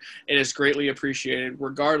 Anchor. It is greatly appreciated,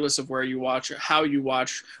 regardless of where you watch or how you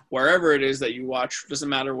watch, wherever it is that you watch. Doesn't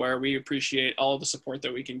matter where. We appreciate all the support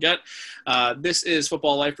that we can get. This is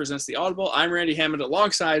Football Life Presents The Audible. I'm Randy Hammond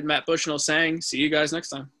alongside Matt Bushnell saying, see you guys next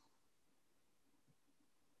time.